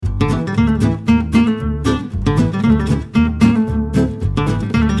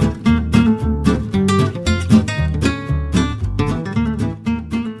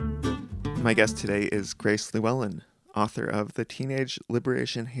My guest today is Grace Llewellyn, author of The Teenage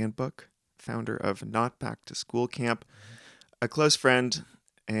Liberation Handbook, founder of Not Back to School Camp, a close friend,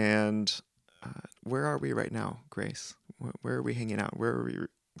 and where are we right now, Grace? Where are we hanging out? Where are we?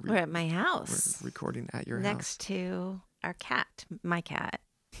 We're at my house. We're recording at your house. Next to our cat, my cat.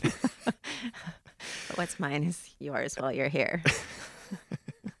 What's mine is yours while you're here.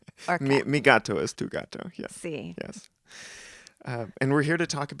 Or cat. Mi gato es tu gato. Yes. See. Yes. And we're here to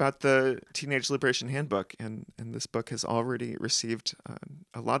talk about the Teenage Liberation Handbook. And this book has already received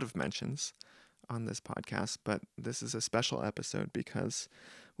a lot of mentions on this podcast, but this is a special episode because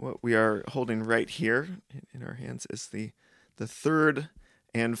what we are holding right here in our hands is the third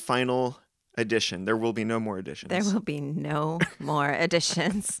and final edition. There will be no more editions. There will be no more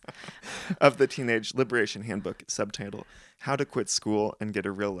editions. Of the Teenage Liberation Handbook, subtitle, How to Quit School and Get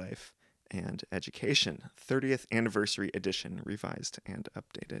a Real Life and Education, 30th Anniversary Edition, revised and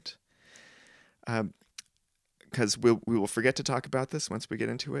updated. Because we will forget to talk about this once we get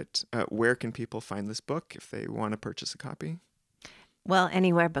into it. Where can people find this book if they want to purchase a copy? Well,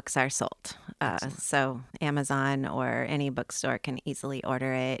 anywhere books are sold. So Amazon or any bookstore can easily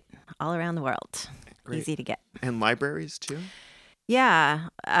order it all around the world. Great. Easy to get. And libraries too? Yeah,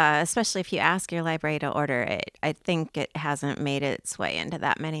 especially if you ask your library to order it. I think it hasn't made its way into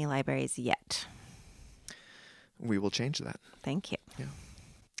that many libraries yet. We will change that. Thank you. Yeah.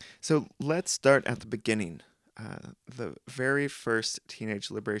 So let's start at the beginning. The very first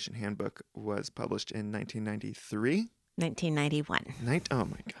Teenage Liberation Handbook was published in 1993. 1991. Oh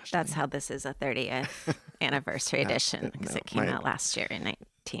my gosh. That's how this is a 30th anniversary edition, because it came out last year in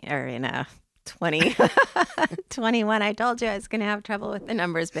 2021. I told you I was going to have trouble with the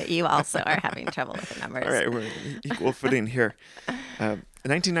numbers, but you also are having trouble with the numbers. All right, we're equal footing here.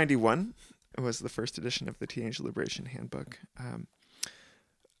 1991 was the first edition of the Teenage Liberation Handbook.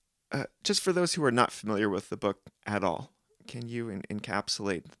 Just for those who are not familiar with the book at all, can you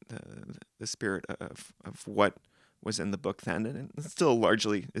encapsulate the spirit of what was in the book then, and it still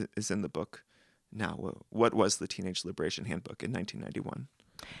largely is in the book now? What was the Teenage Liberation Handbook in 1991?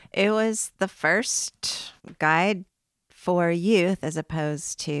 It was the first guide for youth, as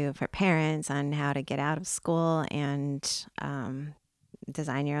opposed to for parents, on how to get out of school and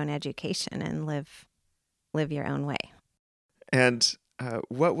design your own education and live your own way. And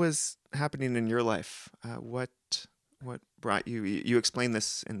what was happening in your life? What brought you? You explain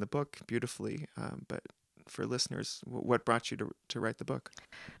this in the book beautifully, but for listeners, what brought you to write the book?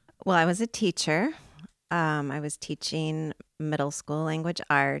 Well, I was a teacher. I was teaching middle school language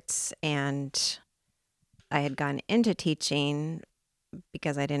arts, and I had gone into teaching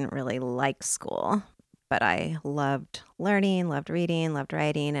because I didn't really like school, but I loved learning, loved reading, loved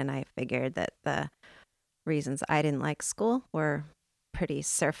writing, and I figured that the reasons I didn't like school were pretty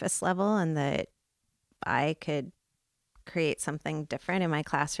surface level and that I could create something different in my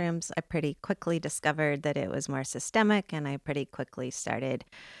classrooms. I pretty quickly discovered that it was more systemic, and I pretty quickly started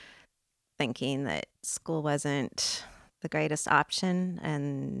thinking that school wasn't the greatest option,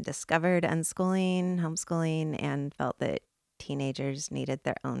 and discovered unschooling, homeschooling, and felt that teenagers needed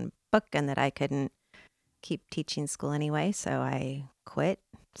their own book and that I couldn't keep teaching school anyway. So I quit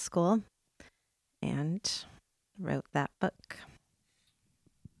school and wrote that book.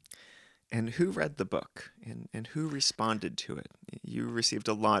 And who read the book, and who responded to it? You received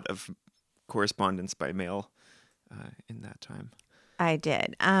a lot of correspondence by mail in that time. I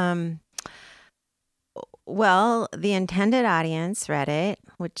did. Well, the intended audience read it,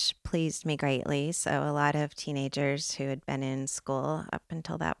 which pleased me greatly. So a lot of teenagers who had been in school up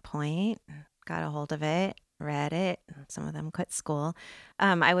until that point got a hold of it, read it. Some of them quit school.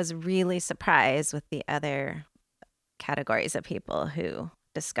 I was really surprised with the other categories of people who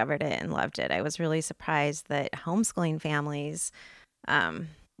discovered it and loved it. I was really surprised that homeschooling families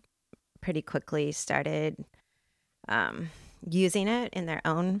pretty quickly started using it in their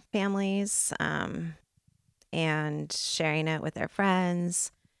own families and sharing it with their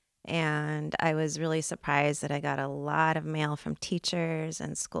friends. And I was really surprised that I got a lot of mail from teachers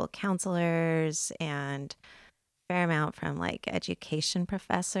and school counselors, and a fair amount from like education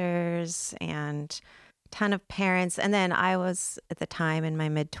professors, and ton of parents. And then I was at the time in my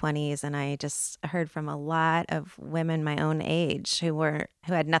mid-20s, and I just heard from a lot of women my own age who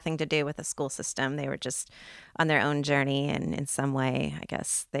had nothing to do with the school system. They were just on their own journey, and in some way, I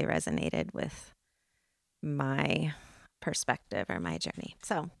guess, they resonated with my perspective or my journey.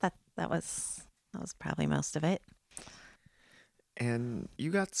 So that was probably most of it. And you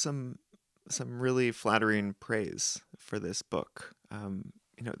got some really flattering praise for this book. And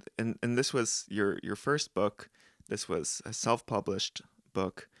this was your first book. This was a self-published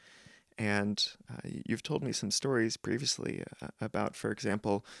book, And you've told me some stories previously about, for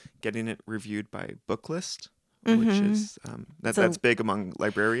example, getting it reviewed by Booklist, which is that's big among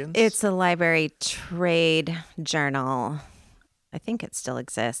librarians. It's a library trade journal. I think it still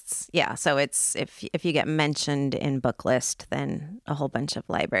exists. Yeah, so it's if you get mentioned in Booklist, then a whole bunch of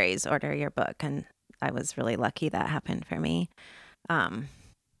libraries order your book, and I was really lucky that happened for me.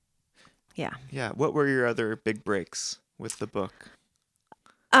 Yeah. Yeah. What were your other big breaks with the book?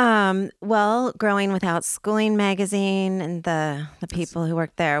 Well, Growing Without Schooling magazine and the people who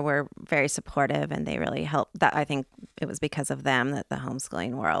worked there were very supportive, and they really helped. That I think it was because of them that the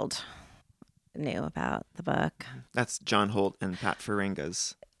homeschooling world knew about the book. That's John Holt and Pat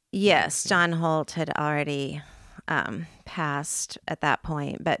Faringa's. Yes, John Holt had already passed at that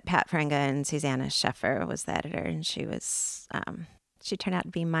point, but Pat Faringa and Susanna Sheffer was the editor, and she was she turned out to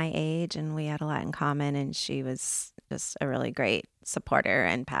be my age, and we had a lot in common, and she was just a really great supporter,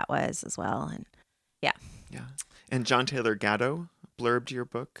 and Pat was as well, and yeah. And John Taylor Gatto blurbed your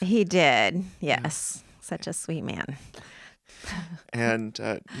book. He did, yes. Such a sweet man. And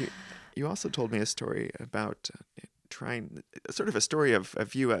you also told me a story about trying, sort of a story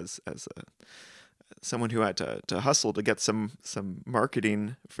of you as someone who had to hustle to get some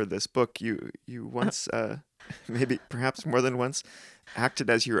marketing for this book. You once, maybe perhaps more than once, acted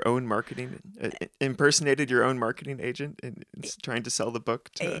as your own marketing, impersonated your own marketing agent in trying to sell the book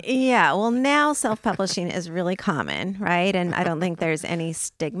to... Yeah, well, now self-publishing is really common, right? And I don't think there's any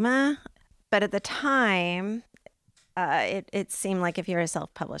stigma. But at the time, it seemed like if you were a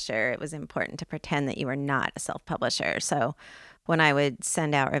self-publisher, it was important to pretend that you were not a self-publisher. So when I would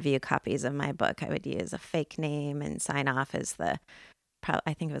send out review copies of my book, I would use a fake name and sign off as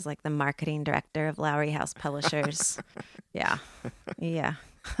I think it was like the marketing director of Lowry House Publishers. Yeah.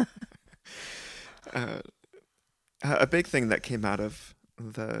 A big thing that came out of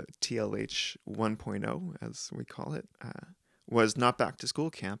the TLH 1.0, as we call it, was Not Back to School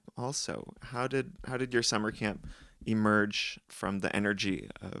Camp also. How did your summer camp emerge from the energy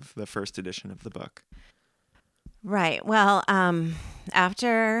of the first edition of the book? Right. Well,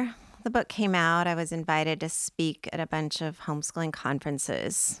 after the book came out, I was invited to speak at a bunch of homeschooling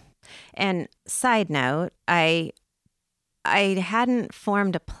conferences. And side note, I hadn't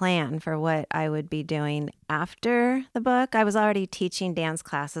formed a plan for what I would be doing after the book. I was already teaching dance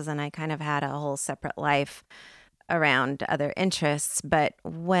classes, and I kind of had a whole separate life around other interests. But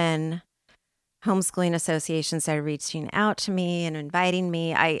when homeschooling associations started reaching out to me and inviting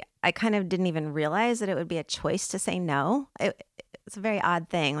me, I kind of didn't even realize that it would be a choice to say no. It's a very odd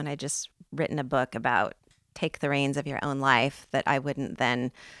thing when I just written a book about take the reins of your own life that I wouldn't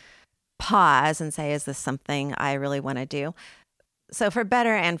then pause and say, is this something I really want to do? So for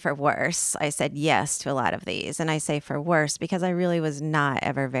better and for worse, I said yes to a lot of these. And I say for worse because I really was not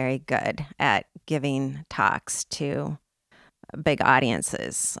ever very good at giving talks to big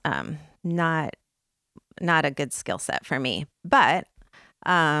audiences. Not a good skill set for me. But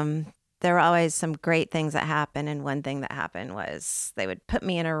there were always some great things that happened. And one thing that happened was they would put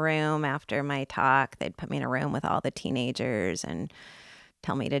me in a room after my talk. They'd put me in a room with all the teenagers and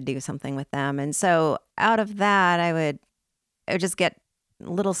tell me to do something with them. And so out of that, I would just get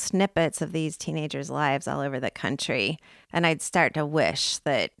little snippets of these teenagers' lives all over the country. And I'd start to wish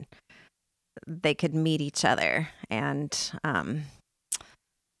that they could meet each other. And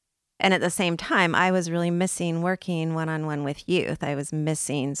at the same time, I was really missing working one-on-one with youth. I was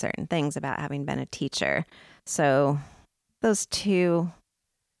missing certain things about having been a teacher. So those two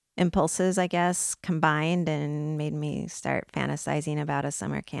impulses, I guess, combined and made me start fantasizing about a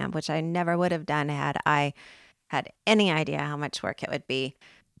summer camp, which I never would have done had I had any idea how much work it would be.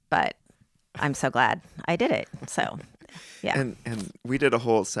 But I'm so glad I did it. So, yeah. And we did a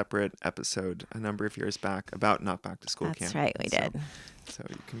whole separate episode a number of years back about Not Back to School Camp. That's right, we did. So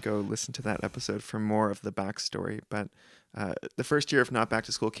you can go listen to that episode for more of the backstory. But the first year of Not Back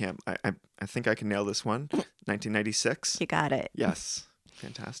to School Camp, I think I can nail this one, 1996. You got it. Yes.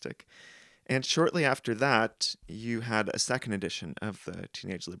 Fantastic. And shortly after that, you had a second edition of the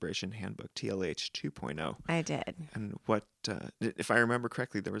Teenage Liberation Handbook, TLH 2.0. I did. And what, if I remember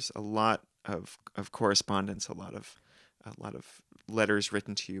correctly, there was a lot of correspondence, a lot of letters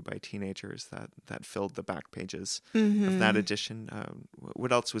written to you by teenagers that filled the back pages of that edition.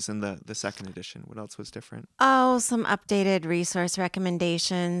 What else was in the second edition? What else was different? Oh, some updated resource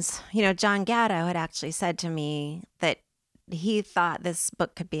recommendations. John Gatto had actually said to me that he thought this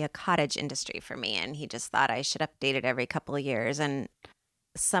book could be a cottage industry for me, and he just thought I should update it every couple of years. And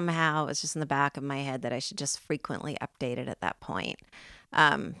somehow it was just in the back of my head that I should just frequently update it at that point.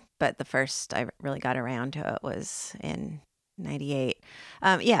 But the first I really got around to it was in 98.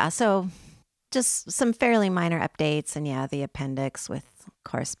 Yeah, so just some fairly minor updates, and yeah, the appendix with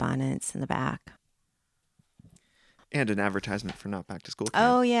correspondence in the back. And an advertisement for Not Back to School Camp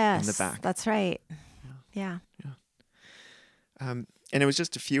Oh, in the yes, back. that's right. Yeah. And it was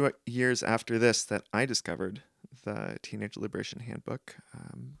just a few years after this that I discovered the Teenage Liberation Handbook,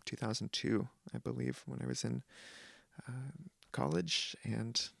 2002, I believe, when I was in college,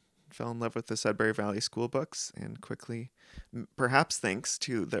 and fell in love with the Sudbury Valley School books, and quickly, perhaps thanks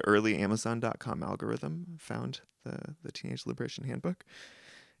to the early Amazon.com algorithm, found the Teenage Liberation Handbook.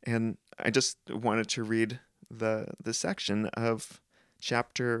 And I just wanted to read the section of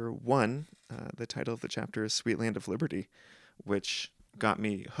chapter 1. The title of the chapter is Sweet Land of Liberty, which got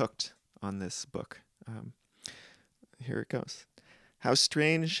me hooked on this book. Here it goes. How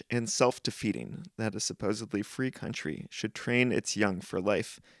strange and self-defeating that a supposedly free country should train its young for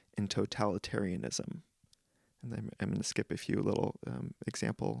life in totalitarianism. And I'm going to skip a few little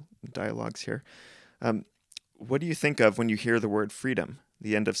example dialogues here. What do you think of when you hear the word freedom?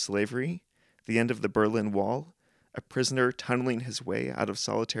 The end of slavery? The end of the Berlin Wall? A prisoner tunneling his way out of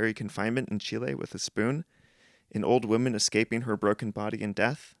solitary confinement in Chile with a spoon? An old woman escaping her broken body in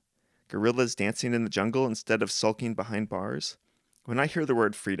death? Gorillas dancing in the jungle instead of sulking behind bars? When I hear the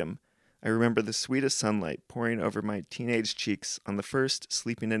word freedom, I remember the sweetest sunlight pouring over my teenage cheeks on the first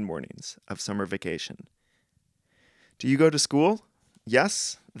sleeping-in mornings of summer vacation. Do you go to school?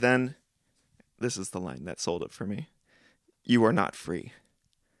 Yes? Then, this is the line that sold it for me. You are not free.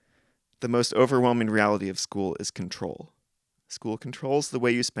 The most overwhelming reality of school is control. School controls the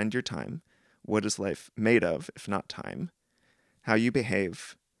way you spend your time. What is life made of, if not time? How you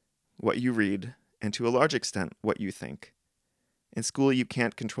behave, what you read, and to a large extent, what you think. In school, you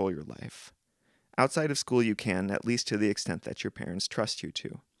can't control your life. Outside of school, you can, at least to the extent that your parents trust you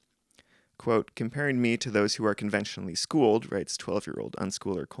to. Quote, comparing me to those who are conventionally schooled, writes 12-year-old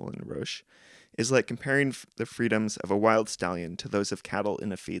unschooler Colin Roche, is like comparing the freedoms of a wild stallion to those of cattle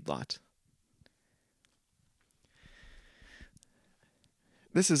in a feedlot.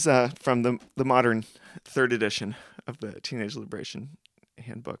 This is from the modern third edition of the Teenage Liberation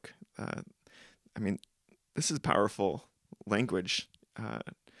Handbook. I mean, this is powerful language.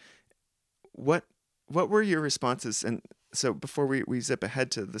 What were your responses? And so before we zip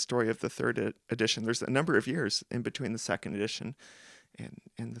ahead to the story of the third edition, there's a number of years in between the second edition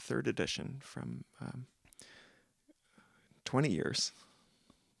and the third edition, from 20 years,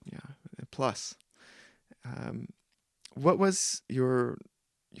 plus. What was your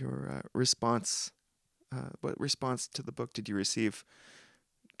response? What response to the book did you receive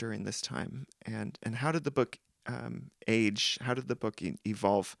during this time, and how did the book age? How did the book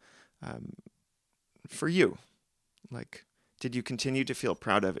evolve for you? Like, did you continue to feel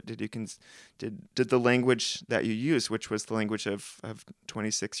proud of it? Did the language that you used, which was the language of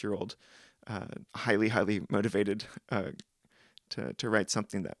 26-year-old, highly motivated to write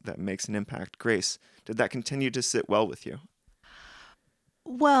something that makes an impact, Grace, did that continue to sit well with you?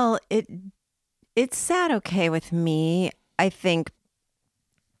 Well, it sat okay with me, I think,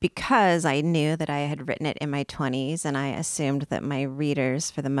 because I knew that I had written it in my 20s, and I assumed that my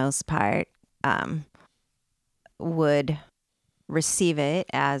readers, for the most part, would receive it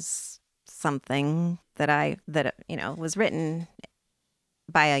as something that was written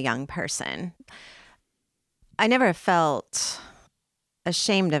by a young person. I never felt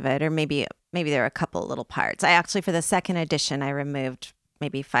ashamed of it, or maybe there were a couple little parts. I actually, for the second edition, I removed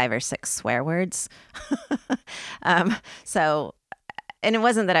maybe 5 or 6 swear words. So, and it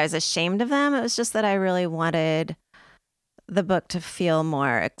wasn't that I was ashamed of them. It was just that I really wanted the book to feel more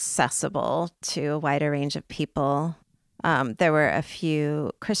accessible to a wider range of people. There were a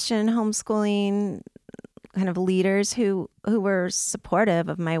few Christian homeschooling kind of leaders who were supportive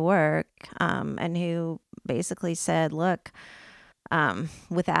of my work, and who basically said, look,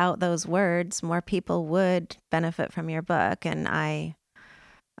 without those words, more people would benefit from your book. And I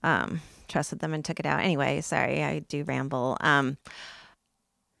trusted them and took it out. Anyway, sorry, I do ramble.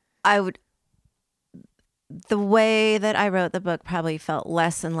 The way that I wrote the book probably felt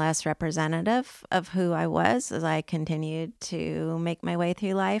less and less representative of who I was as I continued to make my way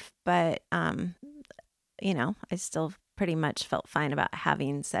through life. But, I still pretty much felt fine about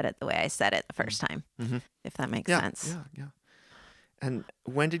having said it the way I said it the first time, if that makes sense. Yeah. And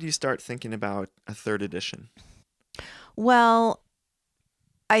when did you start thinking about a third edition? Well,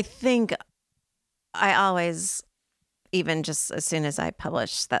 I think I always, even just as soon as I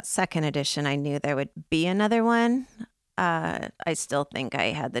published that second edition, I knew there would be another one. I still think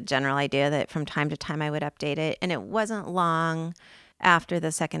I had the general idea that from time to time I would update it. And it wasn't long after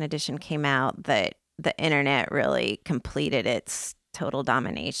the second edition came out that the internet really completed its total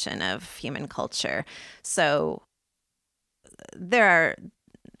domination of human culture. So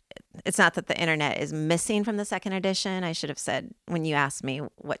it's not that the internet is missing from the second edition. I should have said, when you asked me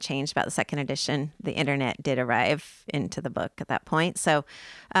what changed about the second edition, the internet did arrive into the book at that point. So,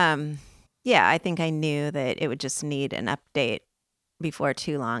 yeah, I think I knew that it would just need an update before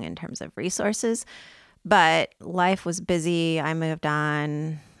too long in terms of resources. But life was busy. I moved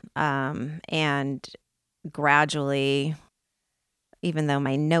on. And gradually, even though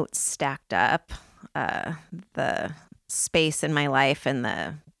my notes stacked up, the space in my life and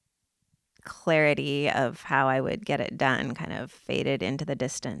the clarity of how I would get it done kind of faded into the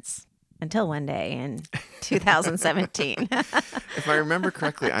distance until one day in 2017. If I remember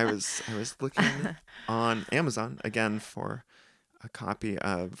correctly, I was looking on Amazon again for a copy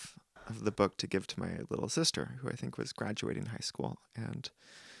of the book to give to my little sister, who I think was graduating high school, and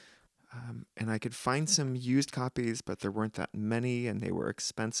I could find some used copies, but there weren't that many, and they were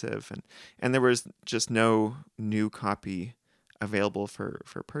expensive, and there was just no new copy available for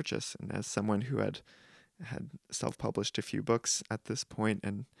purchase. And as someone who had self-published a few books at this point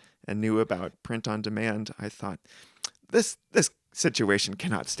and knew about print on demand, I thought, this situation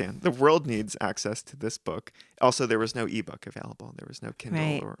cannot stand. The world needs access to this book. Also, there was no ebook available. There was no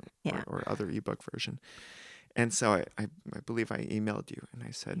Kindle or other ebook version. And so I believe I emailed you and I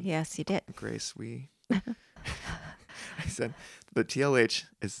said, yes, you did. Grace, I said, the TLH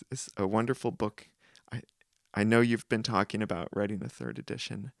is a wonderful book. I know you've been talking about writing a third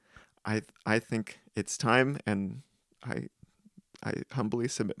edition. I think it's time, and I humbly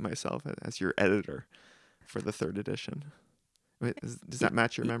submit myself as your editor for the third edition. Does that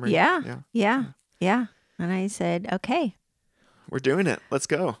match your memory? Yeah. And I said, okay. We're doing it. Let's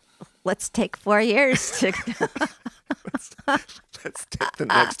go. Let's take 4 years to... let's take the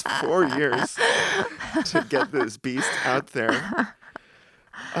next 4 years to get this beast out there.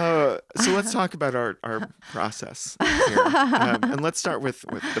 So let's talk about our process here. And let's start with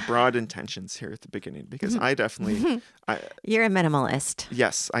the broad intentions here at the beginning, because I definitely... You're a minimalist.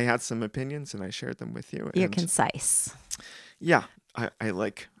 Yes, I had some opinions and I shared them with you. You're concise. Yeah, I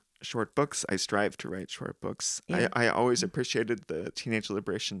like short books. I strive to write short books. Yeah. I always appreciated the Teenage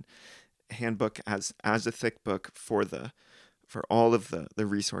Liberation Handbook as a thick book for all of the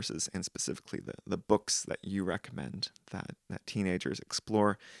resources, and specifically the books that you recommend that teenagers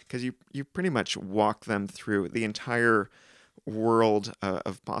explore, because you pretty much walk them through the entire world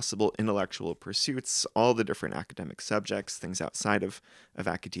of possible intellectual pursuits, all the different academic subjects, things outside of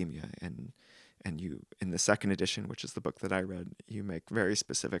academia, and you, in the second edition, which is the book that I read, you make very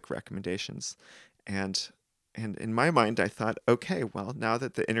specific recommendations. And in my mind, I thought, okay, well, now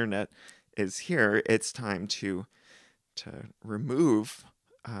that the internet is here, it's time to remove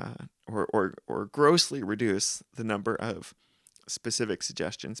or grossly reduce the number of specific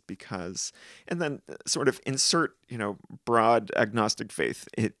suggestions, and then sort of insert, broad agnostic faith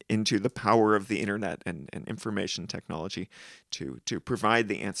into the power of the internet and information technology to provide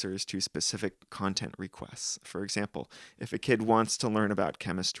the answers to specific content requests. For example, if a kid wants to learn about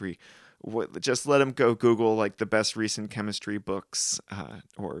chemistry, just let them go Google like the best recent chemistry books,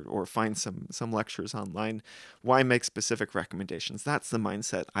 or find some lectures online. Why make specific recommendations? That's the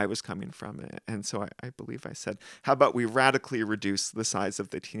mindset I was coming from. And so I believe I said, how about we radically reduce the size of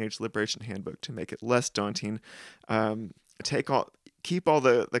the Teenage Liberation Handbook to make it less daunting? Keep all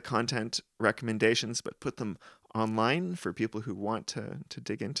the content recommendations, but put them online for people who want to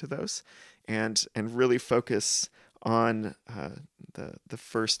dig into those, and really focus on the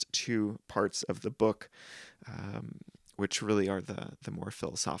first two parts of the book, which really are the more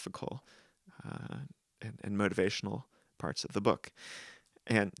philosophical and motivational parts of the book.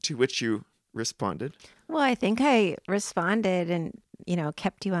 And to which you responded. Well, I think I responded and,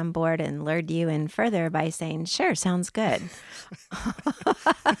 kept you on board and lured you in further by saying, sure, sounds good.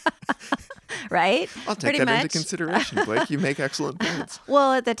 Right? I'll take that into consideration, Blake. You make excellent points.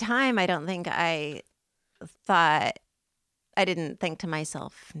 Well, at the time, I don't think I didn't think to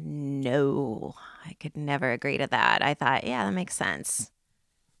myself, no, I could never agree to that. I thought, yeah, that makes sense.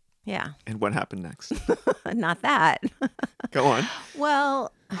 Yeah. And what happened next? Not that. Go on.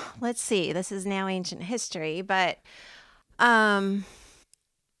 Well, let's see. This is now ancient history, but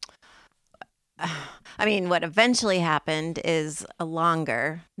what eventually happened is a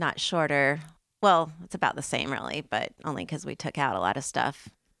longer, not shorter. Well, it's about the same really, but only because we took out a lot of stuff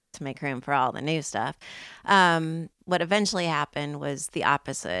to make room for all the new stuff. What eventually happened was the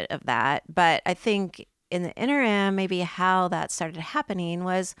opposite of that. But I think in the interim, maybe how that started happening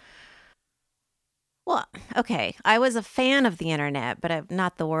was Well, okay. I was a fan of the internet, but I'm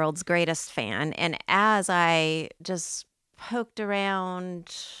not the world's greatest fan. And as I just poked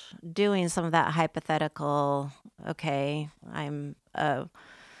around doing some of that hypothetical, okay, I'm a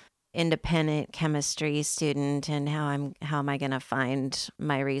independent chemistry student and how am I going to find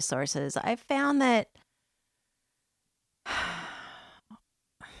my resources? I found that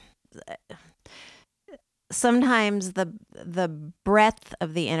sometimes the breadth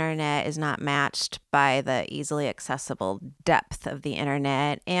of the internet is not matched by the easily accessible depth of the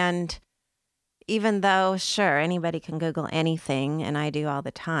internet. And even though, sure, anybody can Google anything, and I do all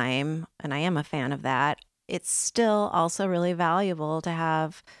the time, and I am a fan of that, it's still also really valuable to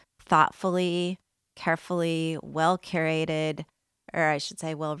have thoughtfully, carefully, well curated, or I should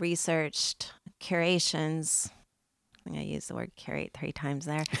say, well researched curations. I think I used the word curate 3 times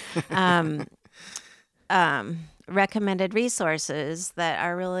there. Um, recommended resources that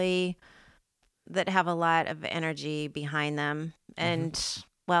are really that have a lot of energy behind them. And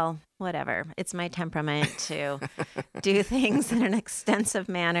well, whatever. It's my temperament to do things in an extensive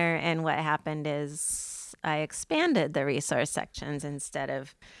manner. And what happened is I expanded the resource sections instead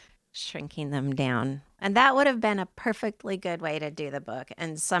of shrinking them down. And that would have been a perfectly good way to do the book.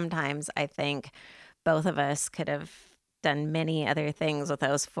 And sometimes I think both of us could have done many other things with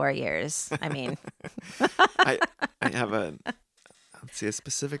those 4 years. I mean, I have a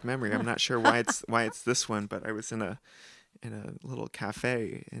specific memory. I'm not sure why it's this one, but I was in a little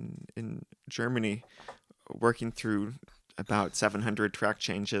cafe in Germany working through about 700 track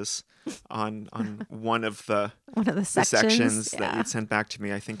changes on one of the sections that you'd sent back to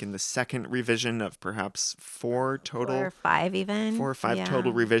me. I think in the second revision of perhaps 4 total, 4 or 5 even. 4 or 5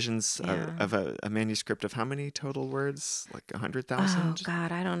 total revisions of a manuscript of how many total words? Like 100,000? Oh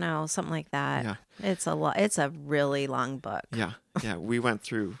God, I don't know, something like that. Yeah. It's a lot. It's a really long book. Yeah. We went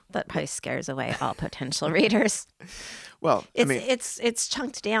through. That probably scares away all potential readers. Well, it's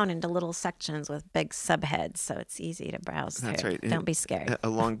chunked down into little sections with big subheads, so it's easy to browse through. That's right. Don't be scared. A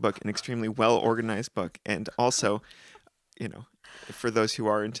long book, an extremely well organized book, and also, for those who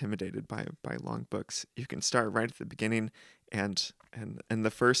are intimidated by long books, you can start right at the beginning, and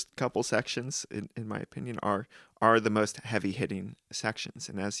the first couple sections, in my opinion, are the most heavy hitting sections.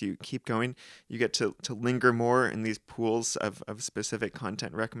 And as you keep going, you get to linger more in these pools of specific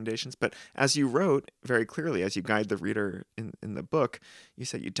content recommendations. But as you wrote very clearly, as you guide the reader in the book, you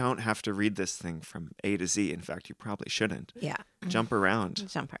said you don't have to read this thing from A to Z. In fact, you probably shouldn't. Yeah. Jump around.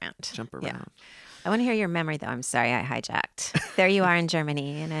 Yeah. I want to hear your memory, though. I'm sorry I hijacked. There you are in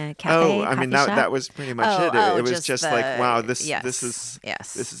Germany in a cafe. I mean that was pretty much it. It was just like, wow, this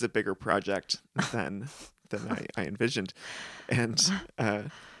is a bigger project than I envisioned, and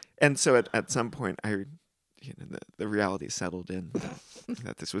so at some point the reality settled in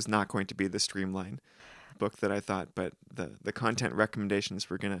that this was not going to be the streamlined book that I thought, but the content recommendations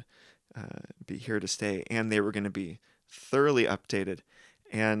were going to be here to stay, and they were going to be thoroughly updated,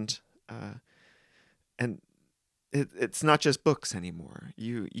 and it's not just books anymore.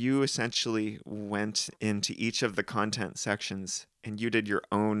 You essentially went into each of the content sections and you did your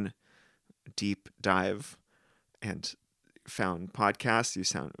own deep dive and found podcasts, you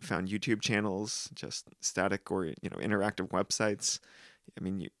found YouTube channels, just static or interactive websites. I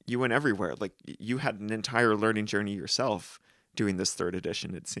mean, you went everywhere. Like you had an entire learning journey yourself doing this 3rd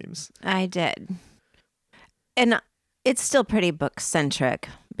edition, it seems. I did. And it's still pretty book-centric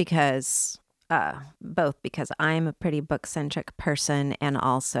because both because I'm a pretty book-centric person and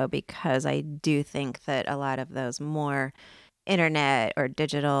also because I do think that a lot of those more internet or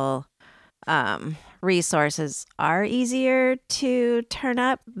digital resources are easier to turn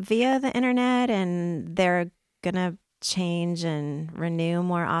up via the internet, and they're gonna change and renew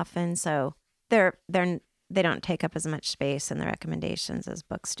more often. So they don't take up as much space in the recommendations as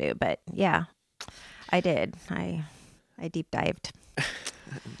books do. But yeah, I did. I deep dived.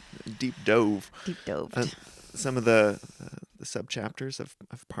 Deep dove. Some of the subchapters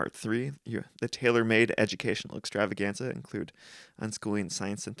of part 3, the tailor-made educational extravaganza, include unschooling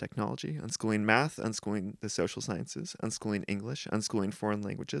science and technology, unschooling math, unschooling the social sciences, unschooling English, unschooling foreign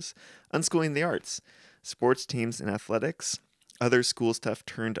languages, unschooling the arts, sports teams and athletics, other school stuff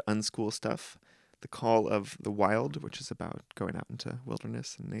turned unschool stuff, the call of the wild, which is about going out into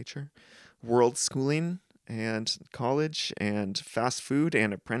wilderness and nature, world schooling, and college, and fast food,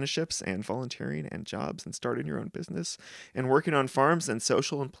 and apprenticeships, and volunteering, and jobs, and starting your own business, and working on farms, and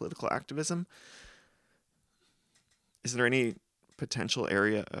social and political activism. Is there any potential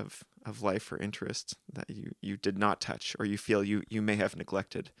area of life or interest that you did not touch, or you feel you may have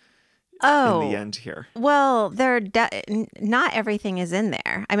neglected in the Oh, end here? well, not everything is in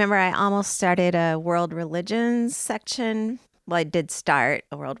there. I remember I almost started a world religions section. Well, I did start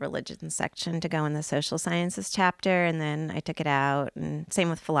a world religions section to go in the social sciences chapter, and then I took it out. And same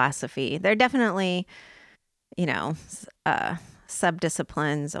with philosophy. There are definitely,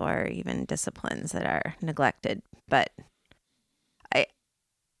 subdisciplines or even disciplines that are neglected. But I,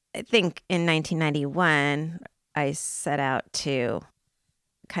 I think in 1991, I set out to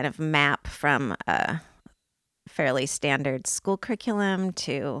kind of map from a fairly standard school curriculum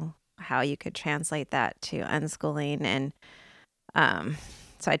to how you could translate that to unschooling. And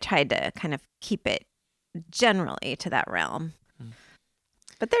so I tried to kind of keep it generally to that realm.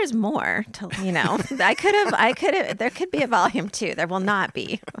 But there's more to, I could have, there could be a volume 2. There will not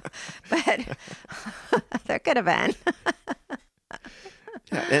be, but there could have been.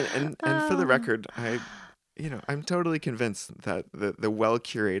 Yeah. And for the record, I'm totally convinced that the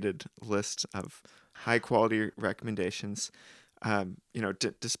well-curated list of high-quality recommendations,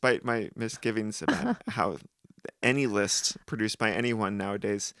 despite my misgivings about how any list produced by anyone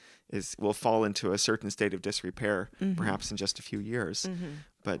nowadays will fall into a certain state of disrepair, perhaps in just a few years.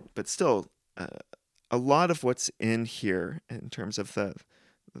 But still, a lot of what's in here in terms of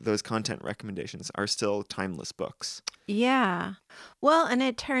those content recommendations are still timeless books. Yeah. Well, and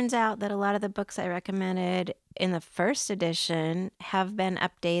it turns out that a lot of the books I recommended in the first edition have been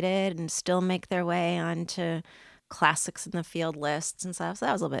updated and still make their way onto classics in the field lists and stuff. So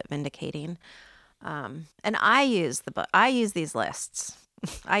that was a little bit vindicating. And I use I use these lists.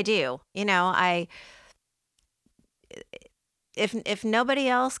 I do. If nobody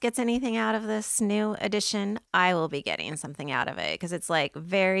else gets anything out of this new edition, I will be getting something out of it because it's like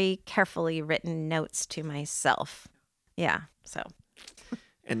very carefully written notes to myself. Yeah. So.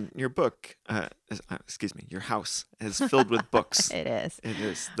 And your book, your house is filled with books. It is. It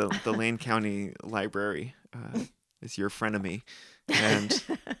is. The Lane County Library is your frenemy. And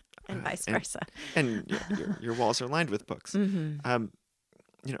vice versa. And your walls are lined with books. Mm-hmm.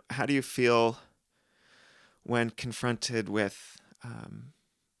 How do you feel when confronted with, I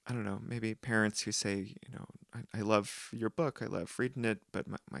don't know, maybe parents who say, I love your book, I love reading it, but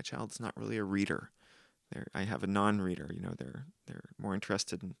my child's not really a reader. I have a non-reader. They're more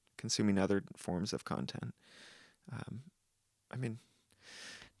interested in consuming other forms of content.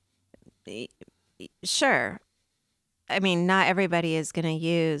 Sure. I mean, not everybody is going to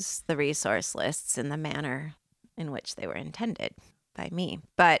use the resource lists in the manner in which they were intended by me.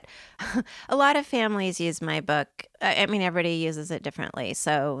 But a lot of families use my book. I mean, everybody uses it differently.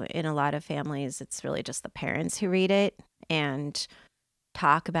 So in a lot of families, it's really just the parents who read it and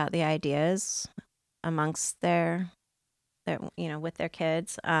talk about the ideas amongst their with their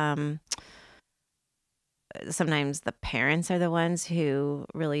kids. Sometimes the parents are the ones who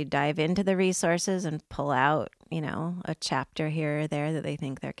really dive into the resources and pull out, a chapter here or there that they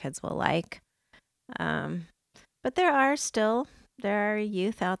think their kids will like. But there are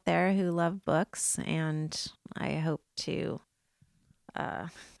youth out there who love books, and I hope to,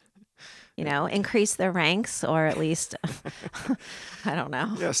 increase their ranks, or at least, I don't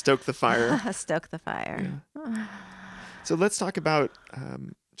know. Yeah, stoke the fire. Stoke the fire. Yeah. So let's talk about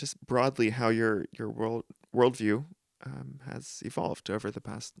just broadly how your worldview has evolved over the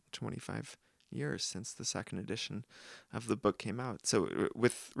past 25 years since the second edition of the book came out. So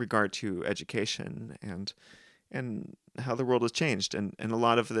with regard to education and how the world has changed, and a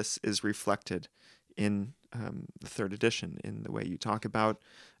lot of this is reflected in the third edition, in the way you talk about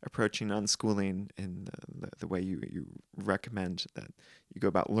approaching unschooling, in the way you recommend that you go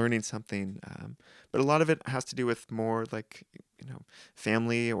about learning something. But a lot of it has to do with more like,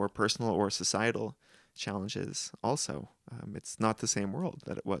 family or personal or societal challenges also. It's not the same world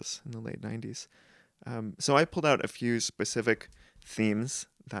that it was in the late 90s. So I pulled out a few specific themes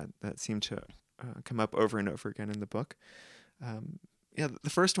that seem to come up over and over again in the book. The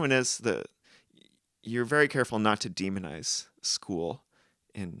first one is you're very careful not to demonize school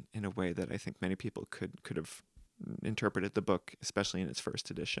in a way that I think many people could have interpreted the book, especially in its first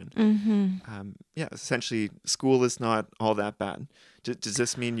edition. Mm-hmm. Essentially, school is not all that bad. Does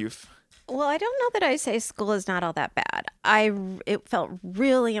this mean you've... Well, I don't know that I say school is not all that bad. It felt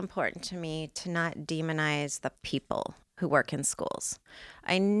really important to me to not demonize the people who work in schools.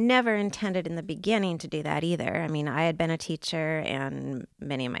 I never intended in the beginning to do that either. I mean, I had been a teacher, and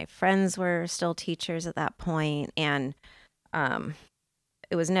many of my friends were still teachers at that point, and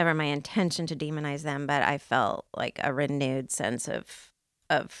it was never my intention to demonize them, but I felt like a renewed sense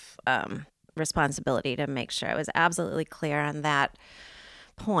of responsibility to make sure I was absolutely clear on that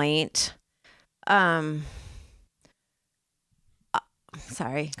point.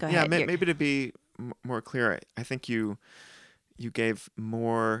 Sorry, go Yeah, ahead. maybe to be more clear, I think you gave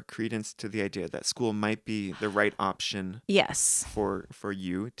more credence to the idea that school might be the right option Yes. for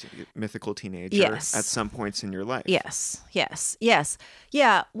you, mythical teenager, at Yes. some points in your life. Yes. Yes. Yes.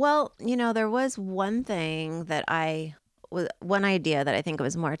 Yeah. Well, there was one thing that one idea that I think I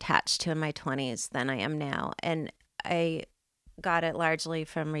was more attached to in my 20s than I am now. And I got it largely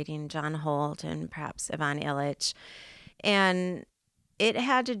from reading John Holt and perhaps Ivan Illich. And it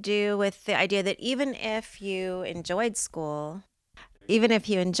had to do with the idea that even if you enjoyed school, even if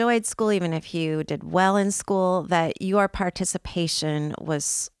you did well in school, that your participation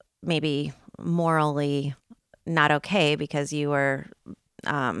was maybe morally not okay because you were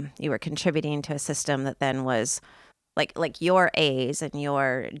contributing to a system that then was like your A's and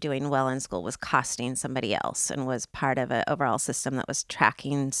your doing well in school was costing somebody else and was part of an overall system that was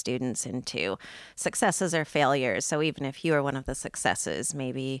tracking students into successes or failures. So even if you were one of the successes,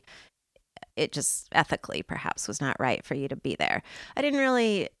 maybe it just ethically perhaps was not right for you to be there. I didn't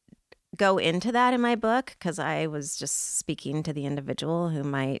really go into that in my book because I was just speaking to the individual who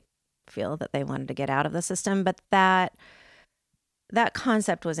might feel that they wanted to get out of the system, but that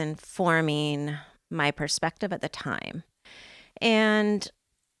concept was informing my perspective at the time. And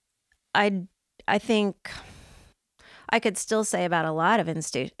I I think I could still say about a lot of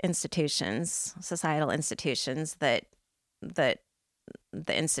institutions, societal institutions, that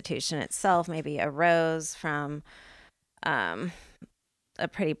the institution itself maybe arose from um, a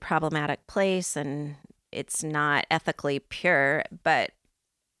pretty problematic place and it's not ethically pure, but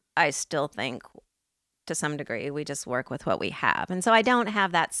I still think to some degree we just work with what we have. And so I don't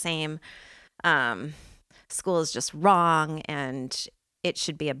have that same um, school is just wrong and it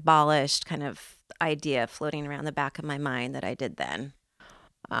should be abolished kind of idea floating around the back of my mind that I did then.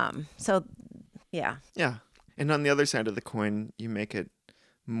 So, yeah. Yeah. And on the other side of the coin, you make it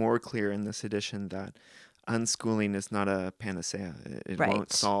more clear in this edition that unschooling is not a panacea. It Right.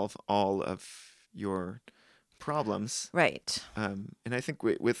 won't solve all of your problems. Right. And I think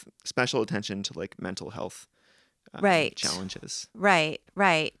with special attention to like mental health Right. challenges. Right.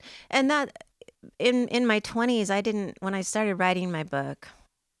 Right. And that in my 20s, when I started writing my book,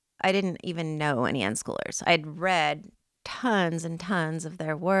 I didn't even know any unschoolers. I'd read tons and tons of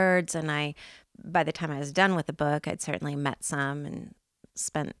their words, and by the time I was done with the book, I'd certainly met some and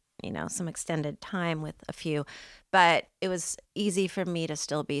spent, some extended time with a few. But it was easy for me to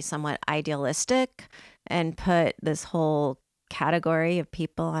still be somewhat idealistic and put this whole category of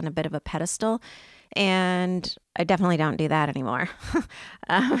people on a bit of a pedestal. And I definitely don't do that anymore.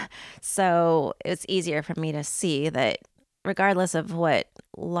 um, so it's easier for me to see that regardless of what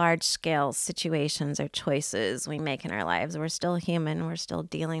large scale situations or choices we make in our lives, we're still human. We're still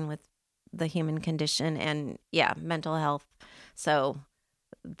dealing with the human condition and, yeah, mental health. So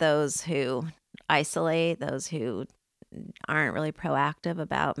those who isolate, those who aren't really proactive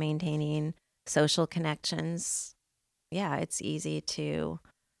about maintaining social connections, yeah, it's easy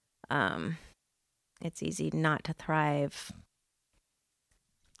not to thrive.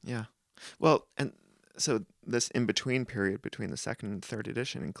 Yeah. Well, and so this in-between period between the second and third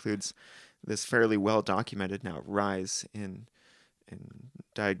edition includes this fairly well-documented now rise in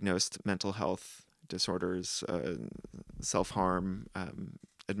diagnosed mental health disorders, self-harm,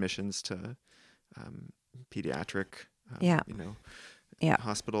 admissions to pediatric, Yeah. Yeah.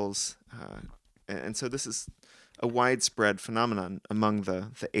 hospitals. And so this is a widespread phenomenon among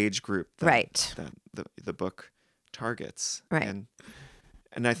the age group that, Right. that the book targets. Right.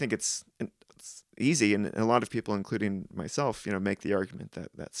 And I think it's easy, and a lot of people, including myself, make the argument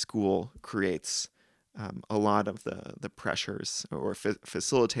that school creates a lot of the pressures or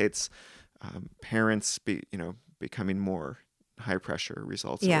facilitates parents becoming more high pressure,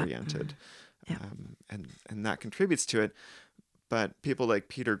 results oriented, Yeah. And that contributes to it. But people like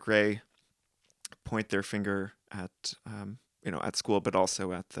Peter Gray point their finger at at school, but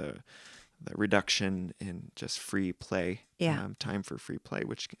also at the reduction in just free play, time for free play,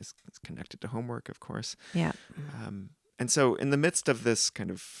 which is connected to homework, of course. Yeah. And so in the midst of this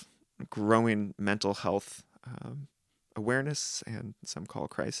kind of growing mental health awareness and some call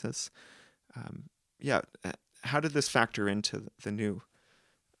crisis, how did this factor into the new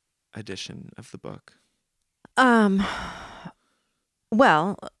edition of the book?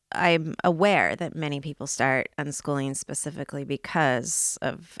 Well, I'm aware that many people start unschooling specifically because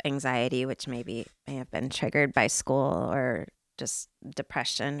of anxiety, which may have been triggered by school or just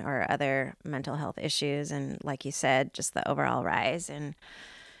depression or other mental health issues. And like you said, just the overall rise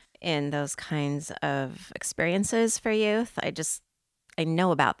in those kinds of experiences for youth. I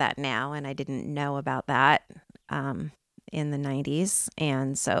know about that now, and I didn't know about that in the 90s.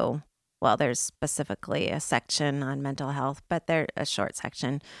 And so, well, there's specifically a section on mental health, but they're a short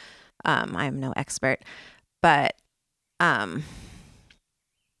section. I'm no expert, but Has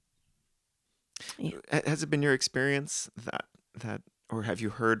it been your experience that or have you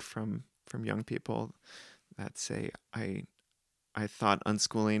heard from young people that say, I thought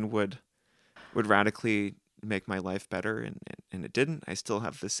unschooling would radically make my life better, and it didn't. I still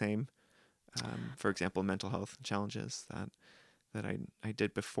have the same, for example, mental health challenges that I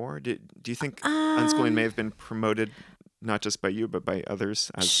did before. Do you think unschooling may have been promoted not just by you but by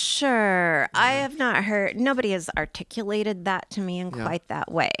others as Sure. I have not heard, nobody has articulated that to me in quite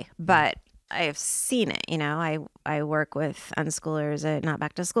that way, but I've seen it. I work with unschoolers at Not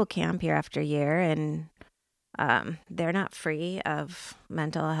Back to School Camp year after year, and they're not free of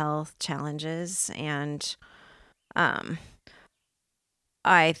mental health challenges. And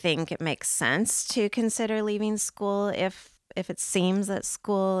I think it makes sense to consider leaving school if it seems that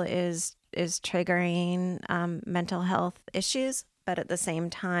school is triggering mental health issues. But at the same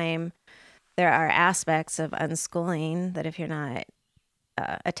time, there are aspects of unschooling that if you're not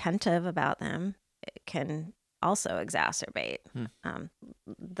attentive about them, it can also exacerbate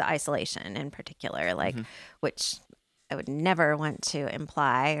the isolation in particular, which I would never want to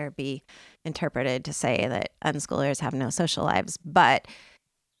imply or be interpreted to say that unschoolers have no social lives. But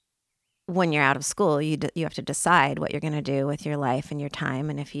when you're out of school, you have to decide what you're going to do with your life and your time.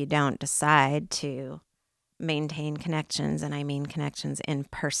 And if you don't decide to maintain connections, and I mean connections in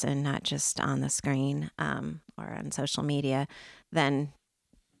person, not just on the screen or on social media, then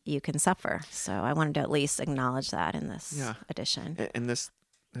you can suffer. So I wanted to at least acknowledge that in this edition. And this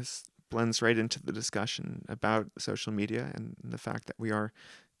blends right into the discussion about social media and the fact that we are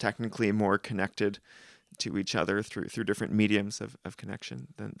technically more connected to each other through different mediums of connection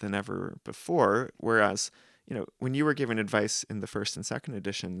than ever before. Whereas, when you were giving advice in the first and second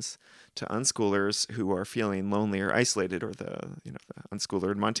editions to unschoolers who are feeling lonely or isolated, or the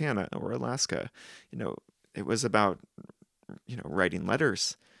unschooler in Montana or Alaska, it was about writing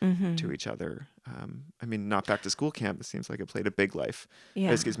letters to each other. Not Back to School Camp, it seems like it played a big life.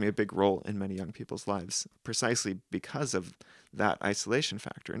 Yeah. This gives me a big role in many young people's lives, precisely because of that isolation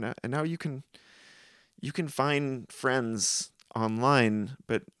factor. And now you can find friends online,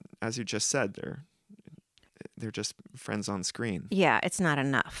 but as you just said, they're just friends on screen. Yeah, it's not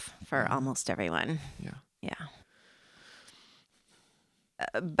enough for almost everyone. Yeah.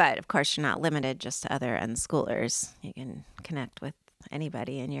 But of course, you're not limited just to other unschoolers. You can connect with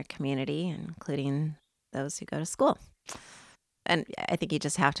anybody in your community, including those who go to school. And I think you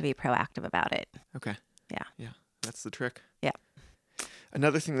just have to be proactive about it. Okay. Yeah. That's the trick. Yeah.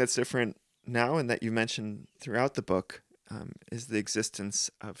 Another thing that's different now, and that you mentioned throughout the book, is the existence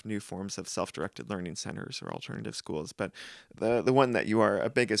of new forms of self-directed learning centers or alternative schools. But the one that you are a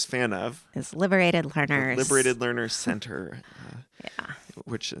biggest fan of is Liberated Learners. The Liberated Learners Center,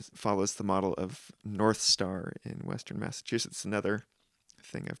 which follows the model of North Star in Western Massachusetts. Another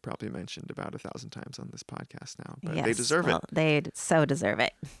thing I've probably mentioned about 1,000 times on this podcast now, but they deserve it. They so deserve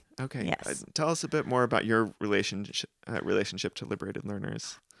it. Okay. Yes. Tell us a bit more about your relationship to Liberated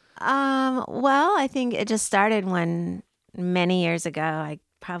Learners. Well, I think it just started when many years ago, I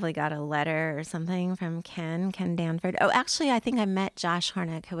probably got a letter or something from Ken Danford. Oh, actually, I think I met Josh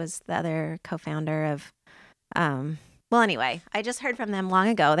Hornick, who was the other co-founder of, well, anyway, I just heard from them long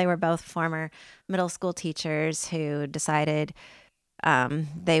ago. They were both former middle school teachers who decided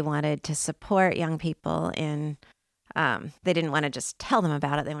they wanted to support young people in, they didn't want to just tell them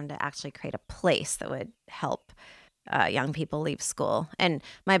about it. They wanted to actually create a place that would help young people leave school. And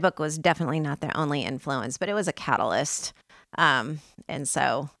my book was definitely not their only influence, but it was a catalyst. And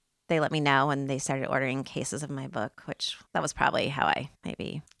so they let me know, and they started ordering cases of my book, which that was probably how I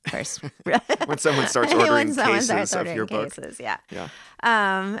maybe first when someone starts ordering cases of your book. Yeah.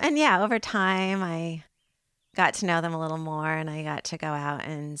 And over time I got to know them a little more, and I got to go out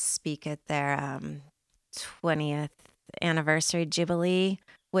and speak at their 20th anniversary jubilee,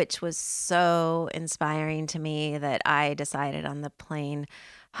 which was so inspiring to me that I decided on the plane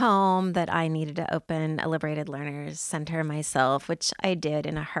home that I needed to open a Liberated Learners Center myself, which I did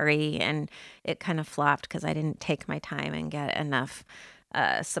in a hurry, and it kind of flopped because I didn't take my time and get enough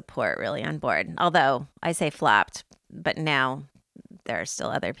support really on board. Although I say flopped, but now there are still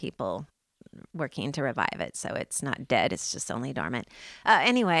other people working to revive it, so it's not dead, it's just only dormant.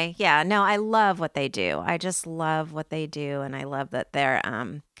 Anyway, I love what they do. I just love what they do, and I love that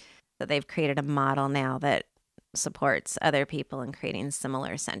they've created a model now that supports other people in creating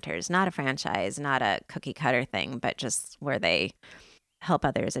similar centers. Not a franchise, not a cookie cutter thing, but just where they help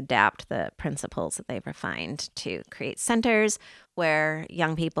others adapt the principles that they've refined to create centers where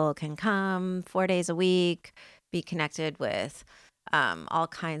young people can come 4 days a week, be connected with all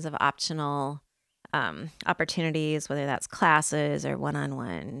kinds of optional opportunities, whether that's classes or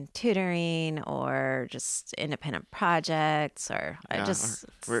one-on-one tutoring or just independent projects or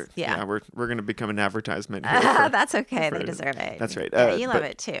we're going to become an advertisement here that's okay. They deserve it. That's right. Yeah, you love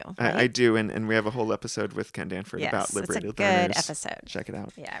it too. Right? I do, and we have a whole episode with Ken Danford about liberated it's a learners. good episode. Check it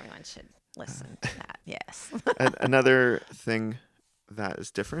out. Yeah, everyone should listen to that. Yes. Another thing that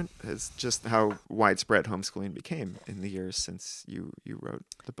is different is just how widespread homeschooling became in the years since you wrote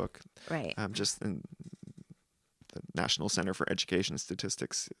the book. Right. Just in the National Center for Education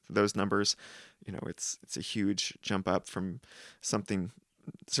Statistics, those numbers, it's a huge jump up from something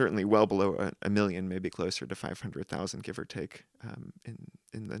certainly well below a million, maybe closer to 500,000, give or take,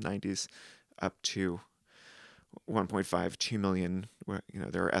 in the 90s, up to 1.5, 2 million. Where,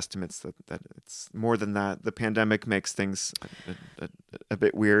 there are estimates that it's more than that. The pandemic makes things a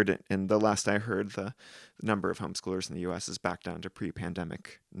bit weird. And the last I heard, the number of homeschoolers in the U.S. is back down to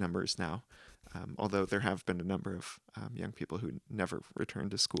pre-pandemic numbers now. Although there have been a number of young people who never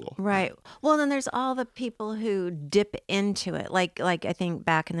returned to school. Right. Well, then there's all the people who dip into it. Like I think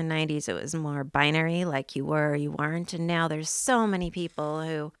back in the 90s, it was more binary, like you were or you weren't. And now there's so many people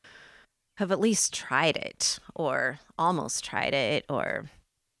who have at least tried it or almost tried it or,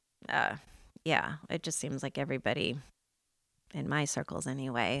 it just seems like everybody in my circles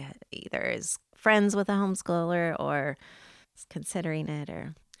anyway, either is friends with a homeschooler or is considering it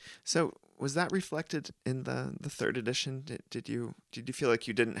or. So was that reflected in the third edition? Did you feel like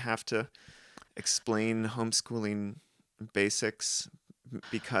you didn't have to explain homeschooling basics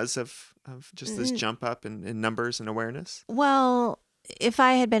because of just this jump up in numbers and awareness? Well, if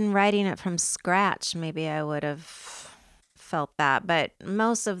I had been writing it from scratch, maybe I would have felt that. But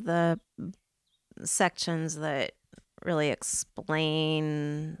most of the sections that really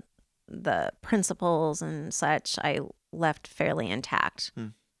explain the principles and such, I left fairly intact.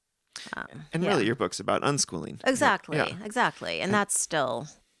 And really, your book's about unschooling. Exactly, Yeah. exactly. And that's still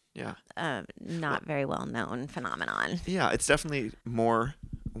Yeah. not very well known phenomenon. Yeah, it's definitely more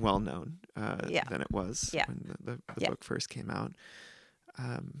well known than it was Yeah. when the book first came out.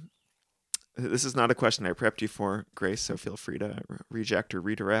 This is not a question I prepped you for, Grace, so feel free to reject or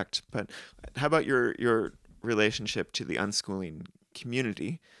redirect. But how about your relationship to the unschooling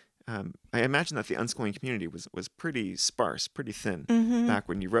community? I imagine that the unschooling community was pretty sparse, pretty thin back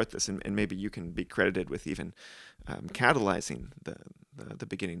when you wrote this, and maybe you can be credited with even catalyzing the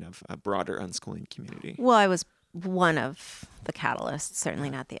beginning of a broader unschooling community. Well, I was one of the catalysts, certainly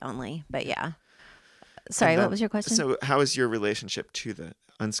not the only, but yeah. Sorry, what was your question? So how has your relationship to the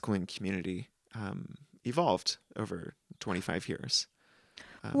unschooling community evolved over 25 years?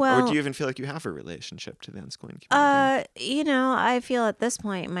 Or do you even feel like you have a relationship to the unschooling community? I feel at this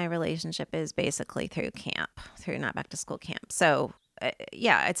point my relationship is basically through camp, through Not Back to School camp. So,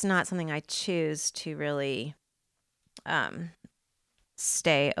 it's not something I choose to really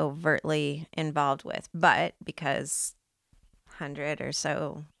stay overtly involved with. But because 100 or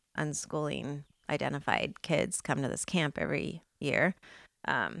so unschooling identified kids come to this camp every year,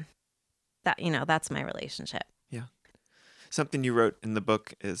 that's my relationship. Yeah. Something you wrote in the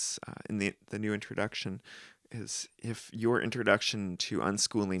book is in the new introduction is if your introduction to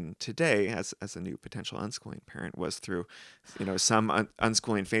unschooling today as a new potential unschooling parent was through, some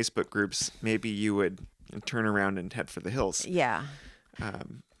unschooling Facebook groups, maybe you would turn around and head for the hills. Yeah.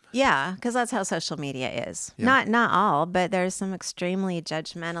 Because that's how social media is. Yeah. Not all, but there's some extremely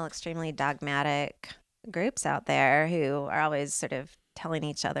judgmental, extremely dogmatic groups out there who are always sort of telling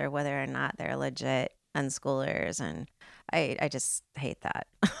each other whether or not they're legit unschoolers, and I just hate that.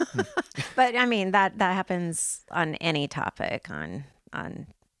 But I mean that happens on any topic on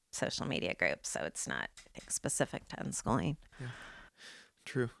social media groups, so it's not specific to unschooling. Yeah.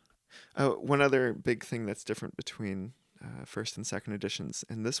 True. One other big thing that's different between first and second editions,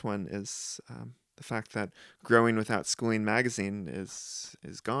 and this one is the fact that Growing Without Schooling magazine is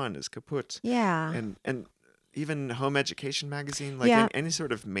gone, is kaput. Yeah. And even Home Education magazine, any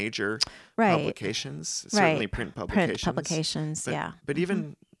sort of major publications, certainly print publications. But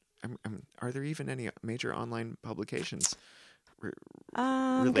even, are there even any major online publications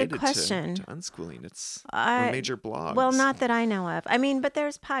related good question. to unschooling? Or major blogs? Well, not that I know of. I mean, but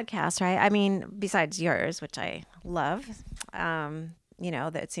there's podcasts, right? I mean, besides yours, which I love,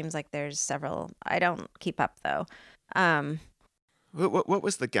 that it seems like there's several. I don't keep up, though. What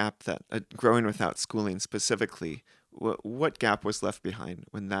was the gap that Growing Without Schooling specifically what gap was left behind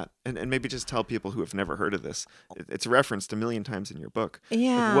when that, and maybe just tell people who have never heard of this. It's referenced a million times in your book.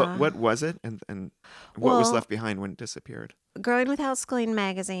 Yeah. Like what was it, and what was left behind when it disappeared? Growing Without Schooling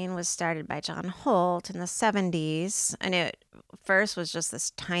magazine was started by John Holt in the 70s, and it first was just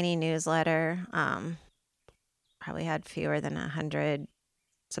this tiny newsletter. Probably had fewer than 100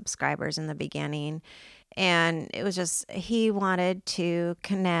 subscribers in the beginning, and it was just, he wanted to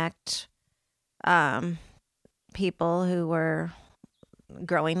connect people who were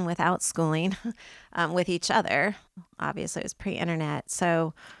growing without schooling with each other. Obviously, it was pre-internet,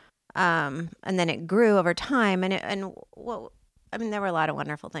 so and then it grew over time, and what I mean, there were a lot of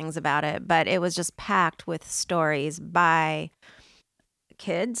wonderful things about it, but it was just packed with stories by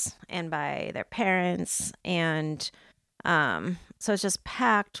kids and by their parents, and so it's just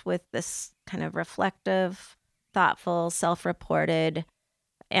packed with this kind of reflective, thoughtful, self-reported,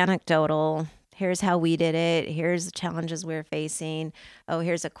 anecdotal. Here's how we did it. Here's the challenges we're facing. Oh,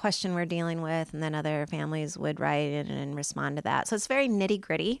 here's a question we're dealing with, and then other families would write in and respond to that. So it's very nitty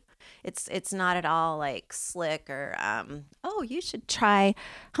gritty. It's not at all like slick or oh, you should try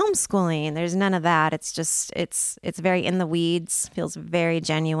homeschooling. There's none of that. It's just it's very in the weeds. Feels very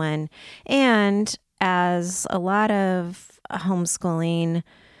genuine, and as a lot of homeschooling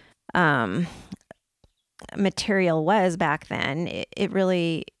material was back then, it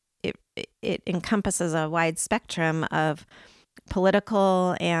really it encompasses a wide spectrum of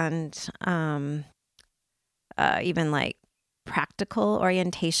political and even like practical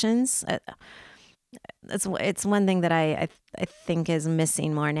orientations. It's one thing that I think is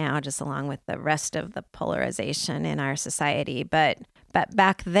missing more now, just along with the rest of the polarization in our society. But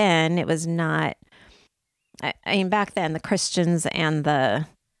back then it was not. I mean, back then the Christians and the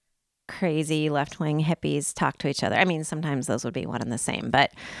crazy left-wing hippies talk to each other. I mean, sometimes those would be one and the same,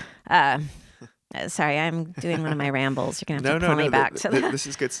 but sorry, I'm doing one of my rambles. You're going to have to pull me back to that. This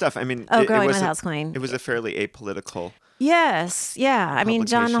is good stuff. I mean, Growing Without Schooling. It was a fairly apolitical. Yes, yeah. I mean,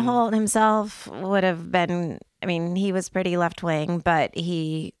 John Holt himself would have been, I mean, he was pretty left-wing, but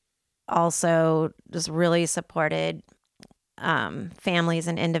he also just really supported families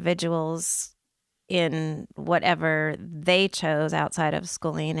and individuals in whatever they chose outside of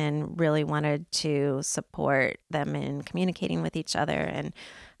schooling, and really wanted to support them in communicating with each other.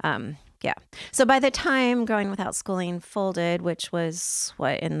 And yeah. So by the time Growing Without Schooling folded, which was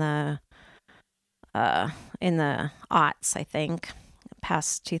in the aughts, I think,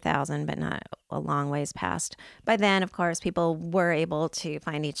 past 2000, but not a long ways past. By then, of course, people were able to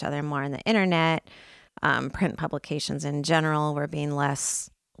find each other more on the internet. Print publications in general were being less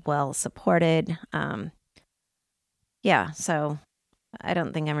well supported. Yeah, so I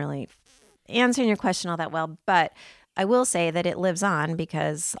don't think I'm really answering your question all that well, but I will say that it lives on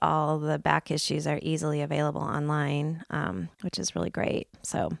because all the back issues are easily available online, which is really great.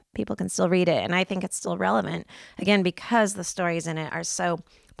 So people can still read it, and I think it's still relevant, again, because the stories in it are so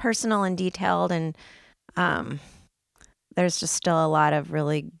personal and detailed, and there's just still a lot of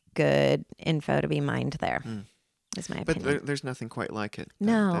really good info to be mined there. Is my opinion. But there's nothing quite like it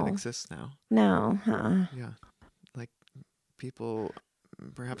that exists now. No. Yeah. Like people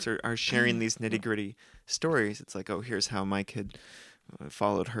perhaps are sharing these nitty-gritty stories. It's like, oh, here's how my kid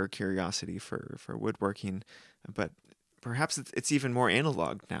followed her curiosity for woodworking. But perhaps it's even more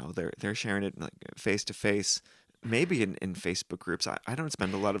analog now. They're sharing it like face to face. Maybe in Facebook groups. I don't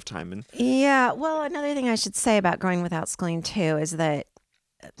spend a lot of time in. Yeah. Well, another thing I should say about Growing Without Schooling too is that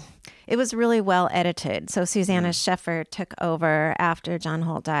it was really well edited. So Susanna Sheffer took over after John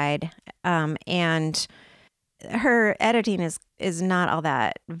Holt died, and her editing is not all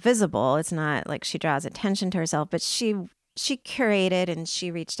that visible. It's not like she draws attention to herself, but she curated and she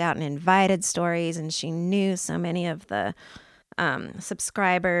reached out and invited stories, and she knew so many of the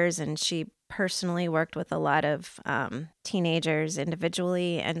subscribers, and she personally worked with a lot of teenagers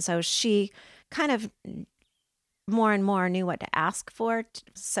individually, and so she kind of more and more knew what to ask for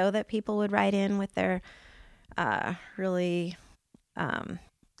so that people would write in with their really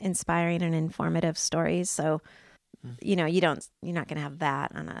inspiring and informative stories. So, you're not going to have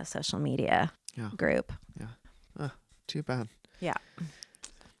that on a social media group. Yeah. Too bad. Yeah.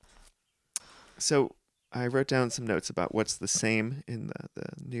 So I wrote down some notes about what's the same in the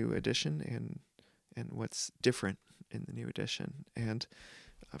new edition and what's different in the new edition. And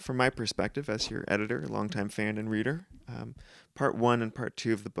from my perspective, as your editor, longtime fan and reader, part 1 and part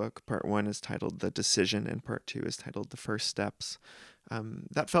 2 of the book. Part 1 is titled The Decision, and part 2 is titled The First Steps.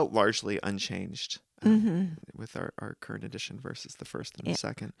 That felt largely unchanged with our current edition versus the first and the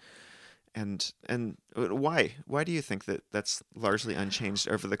second. And why do you think that that's largely unchanged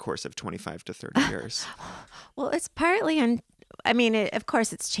over the course of 25 to 30 years? Well, it's partly of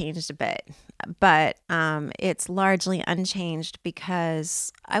course it's changed a bit, but it's largely unchanged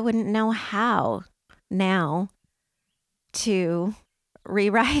because I wouldn't know how now to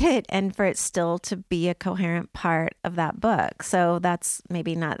rewrite it and for it still to be a coherent part of that book. So that's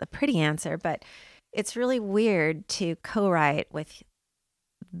maybe not the pretty answer, but it's really weird to co-write with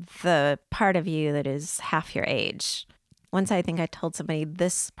the part of you that is half your age. Once I think I told somebody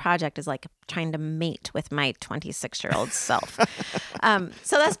this project is like trying to mate with my 26-year-old self.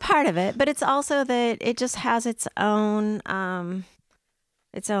 So that's part of it, but it's also that it just has its own,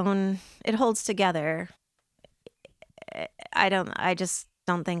 it holds together. I just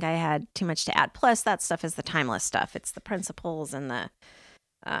don't think I had too much to add. Plus that stuff is the timeless stuff. It's the principles and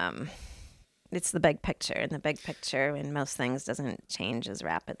it's the big picture, and the big picture in most things doesn't change as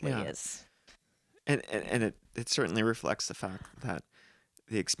rapidly as. And it certainly reflects the fact that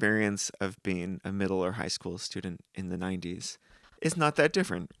the experience of being a middle or high school student in the 90s is not that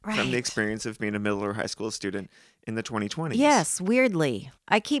different from the experience of being a middle or high school student in the 2020s. Yes, weirdly.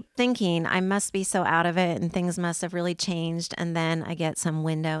 I keep thinking I must be so out of it and things must have really changed, and then I get some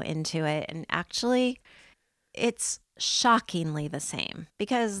window into it, and actually it's shockingly the same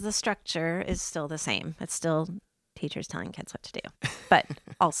because the structure is still the same. It's still teachers telling kids what to do, but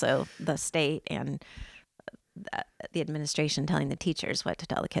also the state and the administration telling the teachers what to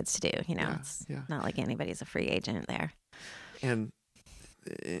tell the kids to do. It's not like anybody's a free agent there. And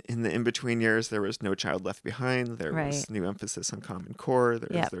in the in-between years, there was No Child Left Behind. There was new emphasis on Common Core.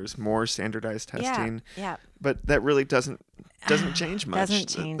 There's more standardized testing. Yeah. But that really doesn't change much. Doesn't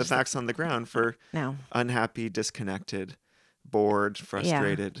change the facts on the ground for unhappy, disconnected, bored,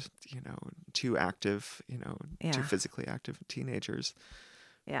 frustrated, too active, too physically active teenagers.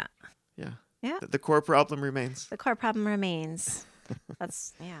 Yeah. Yeah. Yeah. The core problem remains. The core problem remains.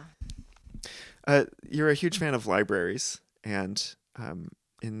 That's, You're a huge fan of libraries, and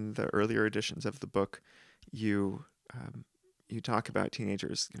in the earlier editions of the book, you talk about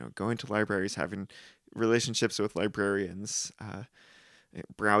teenagers, going to libraries, having relationships with librarians,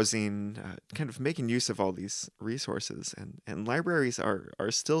 browsing, kind of making use of all these resources, and libraries are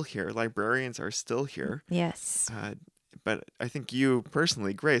still here. Librarians are still here. Yes. But I think you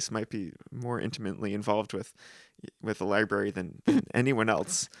personally, Grace, might be more intimately involved with a library than anyone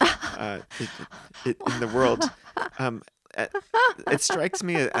else in the world. It strikes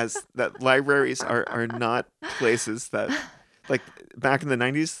me as that libraries are not places that, like back in the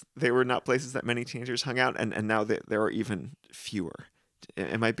 90s, they were not places that many teenagers hung out, and now there are even fewer.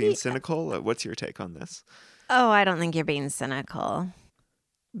 Am I being cynical? What's your take on this? Oh, I don't think you're being cynical,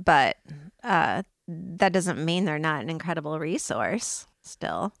 but that doesn't mean they're not an incredible resource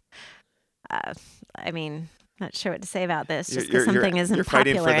still. Not sure what to say about this, just because something isn't you're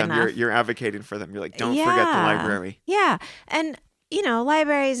fighting popular for them. enough. You're advocating for them. You're like, don't forget the library. Yeah. And,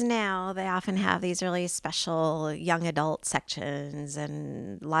 libraries now, they often have these really special young adult sections,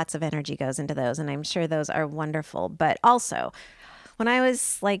 and lots of energy goes into those. And I'm sure those are wonderful. But also, when I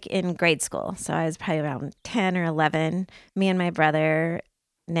was like in grade school, so I was probably around 10 or 11, me and my brother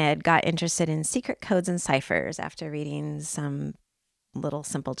Ned got interested in secret codes and ciphers after reading some little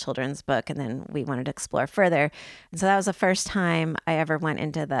simple children's book, and then we wanted to explore further. And so that was the first time I ever went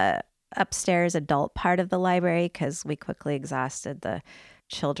into the upstairs adult part of the library, because we quickly exhausted the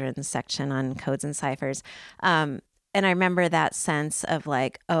children's section on codes and ciphers. And I remember that sense of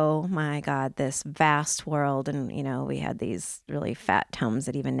like, oh my God, this vast world. And, we had these really fat tomes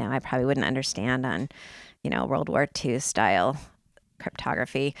that even now I probably wouldn't understand on, World War II style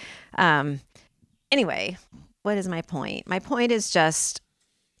cryptography. Anyway, what is my point? My point is just,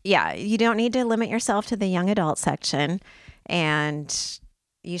 you don't need to limit yourself to the young adult section, and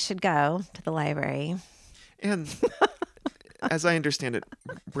you should go to the library. And as I understand it,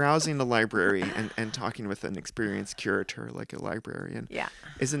 browsing the library and talking with an experienced curator like a librarian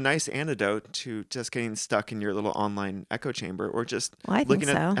is a nice antidote to just getting stuck in your little online echo chamber, or just looking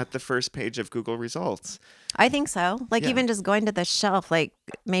at the first page of Google results. I think so. Even just going to the shelf, like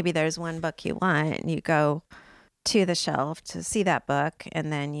maybe there's one book you want and you go to the shelf to see that book,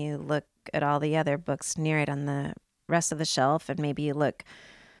 and then you look at all the other books near it on the rest of the shelf, and maybe you look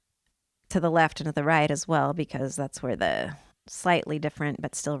to the left and to the right as well, because that's where the slightly different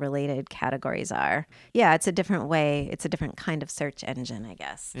but still related categories are. Yeah, it's a different way. It's a different kind of search engine, I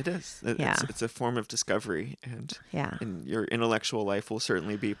guess. It is. It's a form of discovery, and your intellectual life will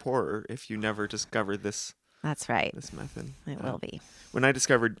certainly be poorer if you never discover this. That's right. This method. It will be. When I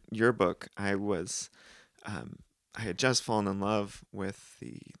discovered your book, I was I had just fallen in love with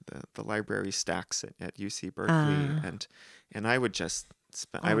the library stacks at UC Berkeley, Uh, and I would just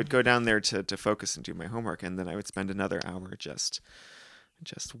I oh, would go down there to focus and do my homework, and then I would spend another hour just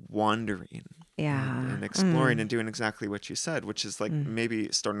wandering yeah. and exploring and doing exactly what you said, which is like Mm. maybe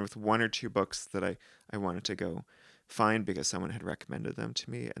starting with one or two books that I wanted to go find because someone had recommended them to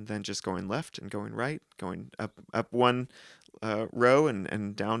me, and then just going left and going right, going up one row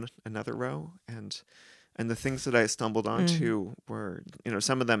and down another row, and the things that I stumbled Mm. onto were,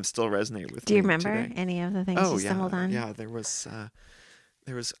 some of them still resonate with Do you me remember today. any of the things Oh you yeah, stumbled on? yeah.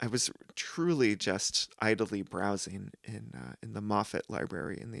 I was truly just idly browsing in the Moffat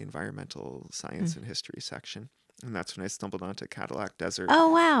Library in the environmental Mm. science and history section, and that's when I stumbled onto Cadillac Desert. Oh,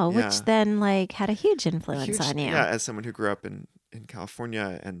 wow. Which Yeah, then like had a huge influence huge. on you. Yeah, as someone who grew up in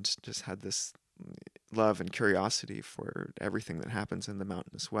California and just had this love and curiosity for everything that happens in the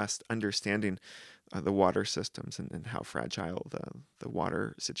mountainous West, understanding the water systems and how fragile the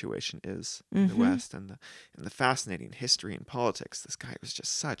water situation is in the Mm-hmm. West, and the fascinating history and politics. This guy was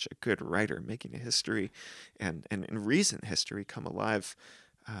just such a good writer, making a history and recent history come alive.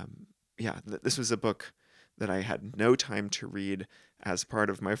 Yeah, this was a book that I had no time to read as part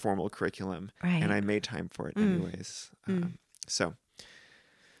of my formal curriculum, and Right. I made time for it Mm. anyways. Mm. So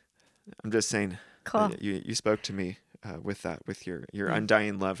I'm just saying, Cool. you spoke to me with that, with your Mm.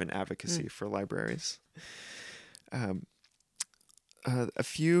 undying love and Mm. advocacy for libraries. Um, a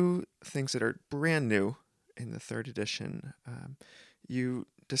few things that are brand new in the third edition. You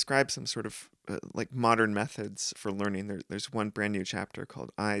describe some sort of like modern methods for learning. There's one brand new chapter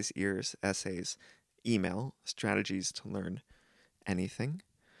called Eyes, Ears, Essays, Email, Strategies to Learn Anything.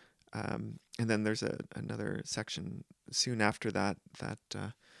 And then there's another section soon after that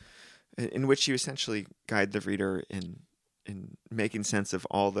in which you essentially guide the reader in making sense of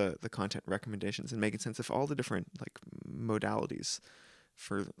all the content recommendations and making sense of all the different like modalities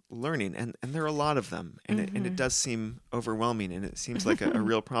for learning, and there are a lot of them, and it does seem overwhelming, and it seems like a Mm-hmm.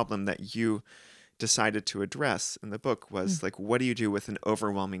 real problem that you decided to address in the book was like, what do you do with an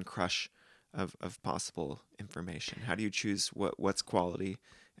overwhelming crush of possible information? How do you choose what's quality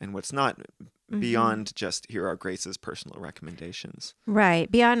and what's not, Mm-hmm. beyond just here are Grace's personal recommendations?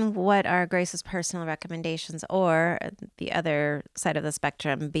 Right. Beyond what are Grace's personal recommendations, or the other side of the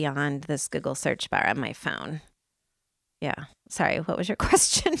spectrum, beyond this Google search bar on my phone. Yeah. Sorry, what was your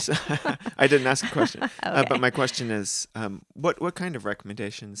question? So, I didn't ask a question, but Okay. my question is, what kind of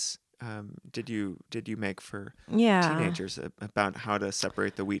recommendations did you make for Yeah. teenagers about how to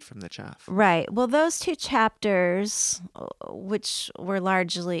separate the wheat from the chaff? Right. Well, those two chapters, which were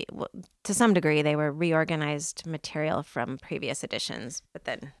largely, to some degree, they were reorganized material from previous editions, but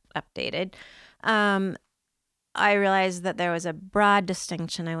then updated. Um, I realized that there was a broad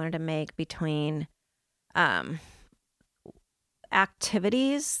distinction I wanted to make between um,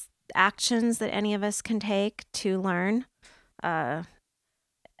 actions that any of us can take to learn. Uh,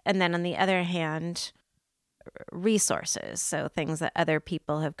 and then on the other hand, resources. So things that other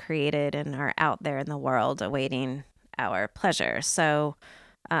people have created and are out there in the world awaiting our pleasure. So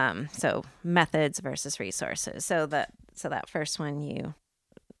methods versus resources. So that first one, you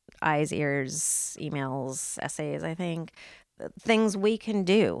eyes, ears, emails, essays, I think, things we can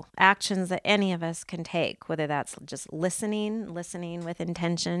do, actions that any of us can take, whether that's just listening with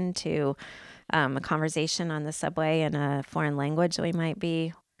intention to a conversation on the subway in a foreign language that we might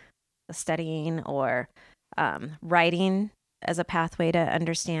be studying, or writing as a pathway to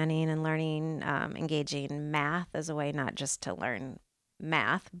understanding and learning, engaging math as a way not just to learn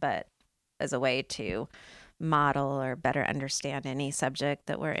math, but as a way to model or better understand any subject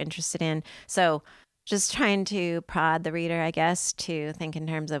that we're interested in. So just trying to prod the reader, I guess, to think in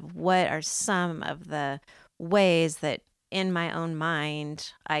terms of what are some of the ways that in my own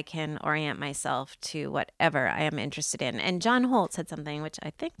mind I can orient myself to whatever I am interested in. And John Holt said something which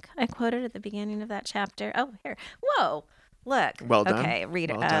I think I quoted at the beginning of that chapter. Oh, here. Whoa. Look. Well done, Okay,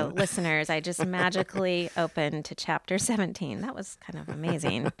 reader, well done. listeners, I just magically opened to chapter 17. That was kind of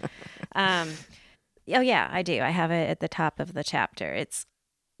amazing. Um, oh, yeah, I do. I have it at the top of the chapter. It's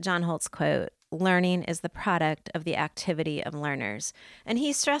John Holt's quote: learning is the product of the activity of learners. And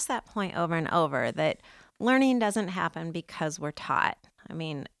he stressed that point over and over, that learning doesn't happen because we're taught. I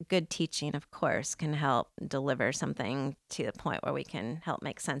mean, good teaching, of course, can help deliver something to the point where we can help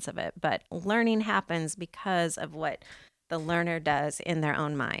make sense of it. But learning happens because of what the learner does in their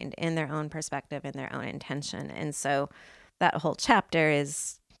own mind, in their own perspective, in their own intention. And so that whole chapter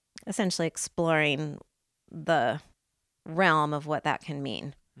is essentially exploring the realm of what that can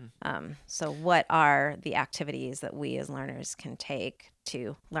mean. Mm. So, what are the activities that we as learners can take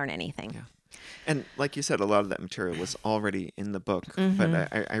to learn anything? Yeah. And like you said, a lot of that material was already in the book, Mm-hmm.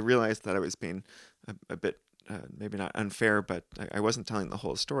 but I realized that I was being a bit, maybe not unfair, but I wasn't telling the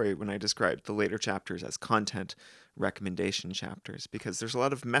whole story when I described the later chapters as content recommendation chapters, because there's a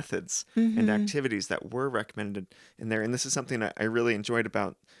lot of methods and Mm-hmm. activities that were recommended in there. And this is something I really enjoyed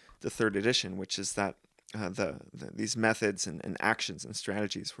about the third edition, which is that these methods and actions and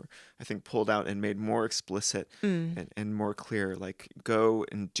strategies were, I think, pulled out and made more explicit and more clear. Like, go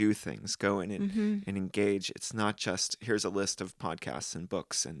and do things, go Mm-hmm. and engage. It's not just here's a list of podcasts and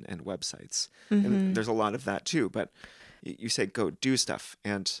books and websites. And Mm-hmm. there's a lot of that too. But you say go do stuff.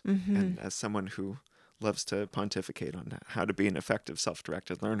 Mm-hmm. And as someone who loves to pontificate on how to be an effective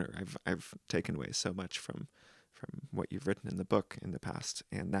self-directed learner, I've taken away so much from what you've written in the book in the past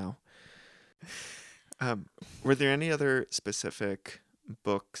and now. Were there any other specific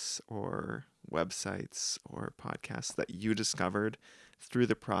books or websites or podcasts that you discovered through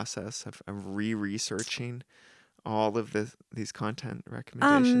the process of re-researching all of these content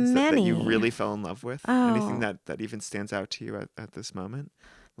recommendations that you Many. really fell in love with? Anything Oh. that even stands out to you at this moment?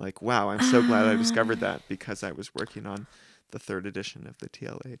 Like, wow, I'm so glad I discovered that because I was working on the third edition of the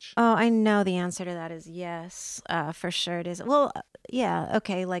TLH. Oh, I know the answer to that is yes. For sure it is. Well, yeah,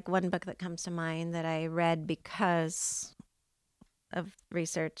 okay. Like one book that comes to mind that I read because of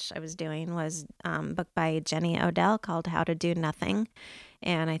research I was doing was a book by Jenny Odell called How to Do Nothing.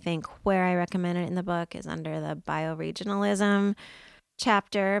 And I think where I recommend it in the book is under the bioregionalism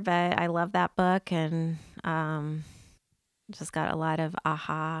chapter, but I love that book and just got a lot of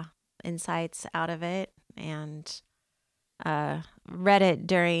aha insights out of it, and read it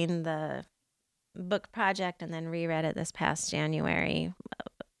during the book project and then reread it this past January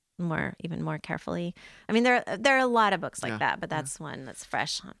even more carefully. I mean, there are a lot of books like that, but that's one that's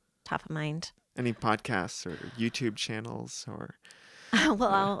fresh on top of mind. Any podcasts or YouTube channels or?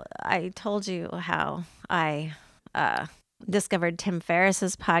 Well, I told you how I discovered Tim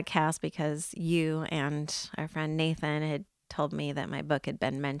Ferriss's podcast because you and our friend Nathan had told me that my book had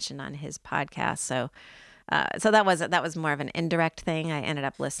been mentioned on his podcast. So that was more of an indirect thing. I ended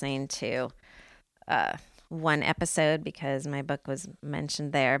up listening to one episode because my book was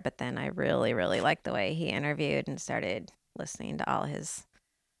mentioned there, but then I really, really liked the way he interviewed and started listening to all his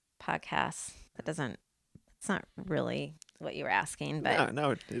podcasts. It's not really what you were asking, but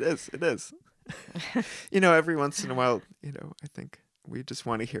No, it is. It is. Every once in a while, I think we just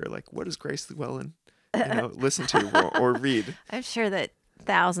want to hear, like, what does Grace Llewellyn, listen to or read? I'm sure that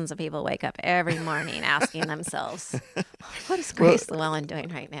thousands of people wake up every morning asking themselves, what is Grace Llewellyn doing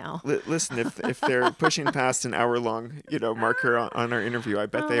right now? Listen, if they're pushing past an hour-long, marker on our interview, I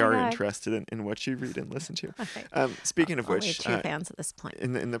bet they are interested in what you read and listen to. Speaking of Only which, true fans at this point.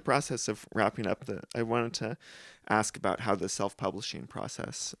 in the process of wrapping up, I wanted to ask about how the self-publishing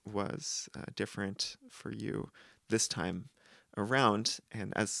process was different for you this time around,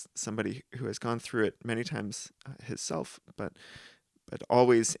 and as somebody who has gone through it many times himself, but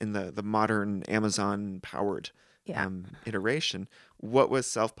always in the modern Amazon-powered iteration. What was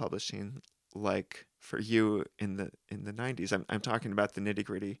self-publishing like for you in the 90s? I'm talking about the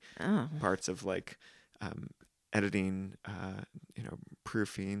nitty-gritty parts of like editing,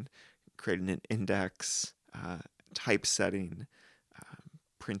 proofing, creating an index, typesetting,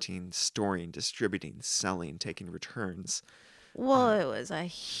 printing, storing, distributing, selling, taking returns. Well, it was a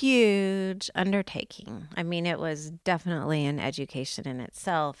huge undertaking. I mean, it was definitely an education in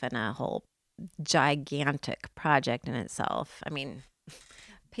itself and a whole gigantic project in itself. I mean,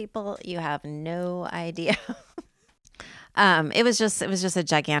 people, you have no idea. It was just a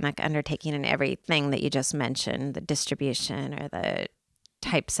gigantic undertaking in everything that you just mentioned, the distribution or the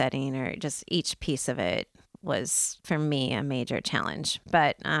typesetting or just each piece of it was for me a major challenge.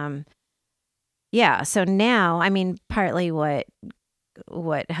 But yeah, so now, I mean, partly what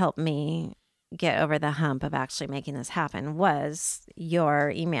helped me get over the hump of actually making this happen was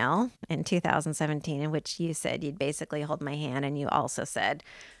your email in 2017, in which you said you'd basically hold my hand, and you also said,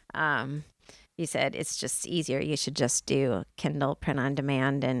 you said it's just easier. You should just do Kindle print on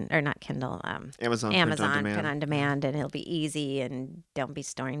demand or not Kindle, Amazon print on demand, and it'll be easy, and don't be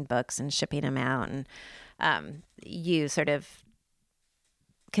storing books and shipping them out. And you sort of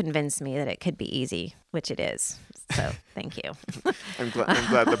convinced me that it could be easy, which it is. So thank you. I'm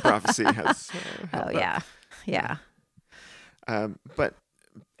glad the prophecy has held up. Yeah. But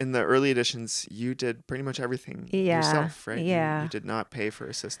in the early editions, you did pretty much everything yourself, right? Yeah. You did not pay for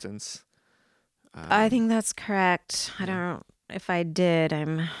assistance. I think that's correct. I don't. If I did,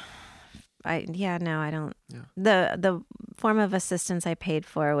 no, I don't. Yeah. The form of assistance I paid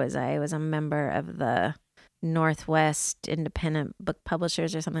for was I was a member of the Northwest Independent Book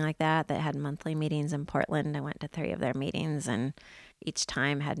Publishers or something like that had monthly meetings in Portland. I went to 3 of their meetings, and each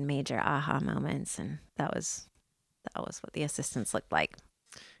time had major aha moments, and that was what the assistants looked like.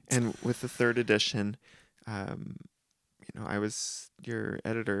 And with the 3rd edition, I was your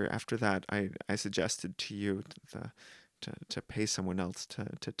editor. After that, I suggested to you to pay someone else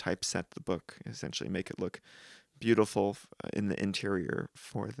to typeset the book, essentially make it look beautiful in the interior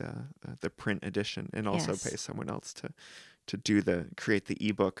for the print edition, and also Yes. pay someone else to create the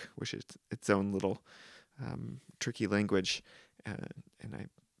ebook, which is its own little tricky language. And I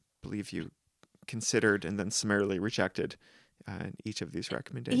believe you considered and then summarily rejected each of these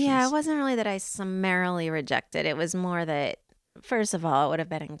recommendations. Yeah, it wasn't really that I summarily rejected. It was more that, first of all, it would have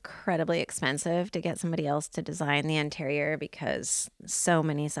been incredibly expensive to get somebody else to design the interior because so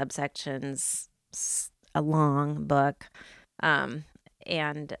many subsections, a long book.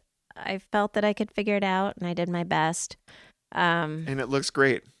 And I felt that I could figure it out, and I did my best. And it looks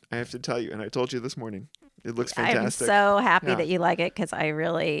great, I have to tell you. And I told you this morning, it looks fantastic. I'm so happy Yeah. that you like it because I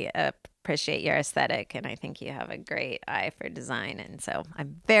really appreciate your aesthetic, and I think you have a great eye for design. And so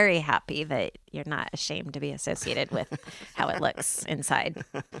I'm very happy that you're not ashamed to be associated with how it looks inside.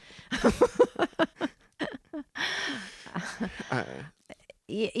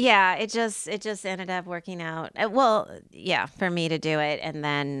 Yeah, it just ended up working out. Well, yeah, for me to do it. And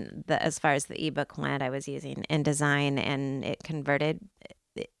then as far as the ebook went, I was using InDesign, and it converted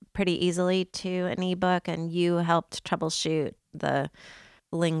pretty easily to an ebook, and you helped troubleshoot the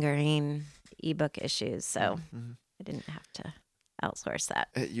lingering ebook issues, so I didn't have to outsource that.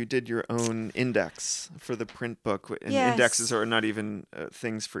 You did your own index for the print book, and Yes. indexes are not even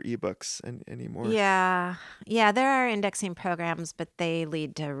things for ebooks anymore. Yeah, there are indexing programs, but they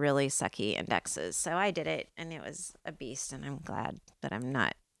lead to really sucky indexes. So I did it, and it was a beast, and I'm glad that I'm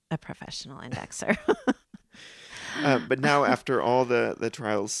not a professional indexer. But now, after all the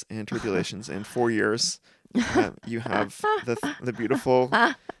trials and tribulations, and 4 years, you have the beautiful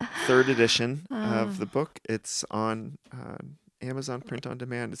 3rd edition of the book. It's on Amazon Print on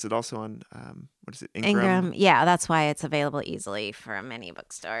Demand. Is it also on what is it, Ingram? Yeah, that's why it's available easily for a mini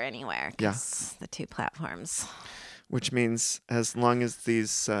bookstore anywhere. Yeah. The 2 platforms. Which means as long as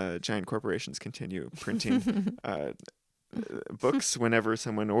these giant corporations continue printing books whenever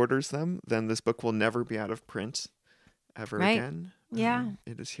someone orders them, then this book will never be out of print ever Right. again. Yeah.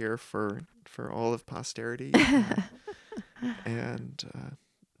 It is here for all of posterity, and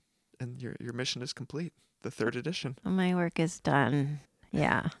your mission is complete. The 3rd edition. My work is done.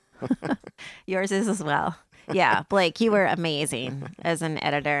 Yeah. Yours is as well. Yeah, Blake, you were amazing as an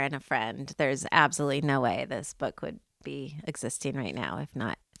editor and a friend. There's absolutely no way this book would be existing right now if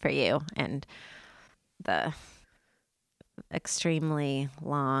not for you and the extremely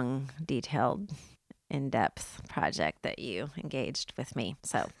long, detailed, in-depth project that you engaged with me.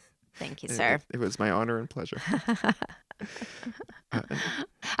 So thank you, sir. It was my honor and pleasure.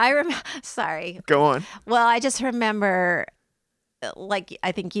 Sorry. Go on. Well, I just remember, like,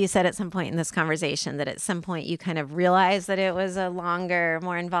 I think you said at some point in this conversation that at some point you kind of realized that it was a longer,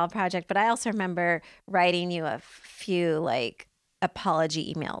 more involved project. But I also remember writing you a few, like,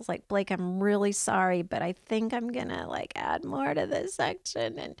 apology emails, like, Blake, I'm really sorry, but I think I'm gonna like add more to this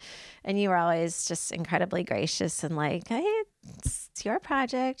section. And you were always just incredibly gracious and like, hey, it's your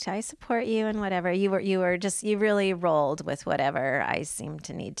project, I support you and whatever. You really rolled with whatever I seemed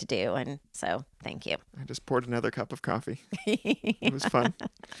to need to do. And so thank you. I just poured another cup of coffee. It was fun.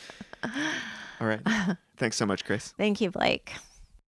 All right. Thanks so much, Grace. Thank you, Blake.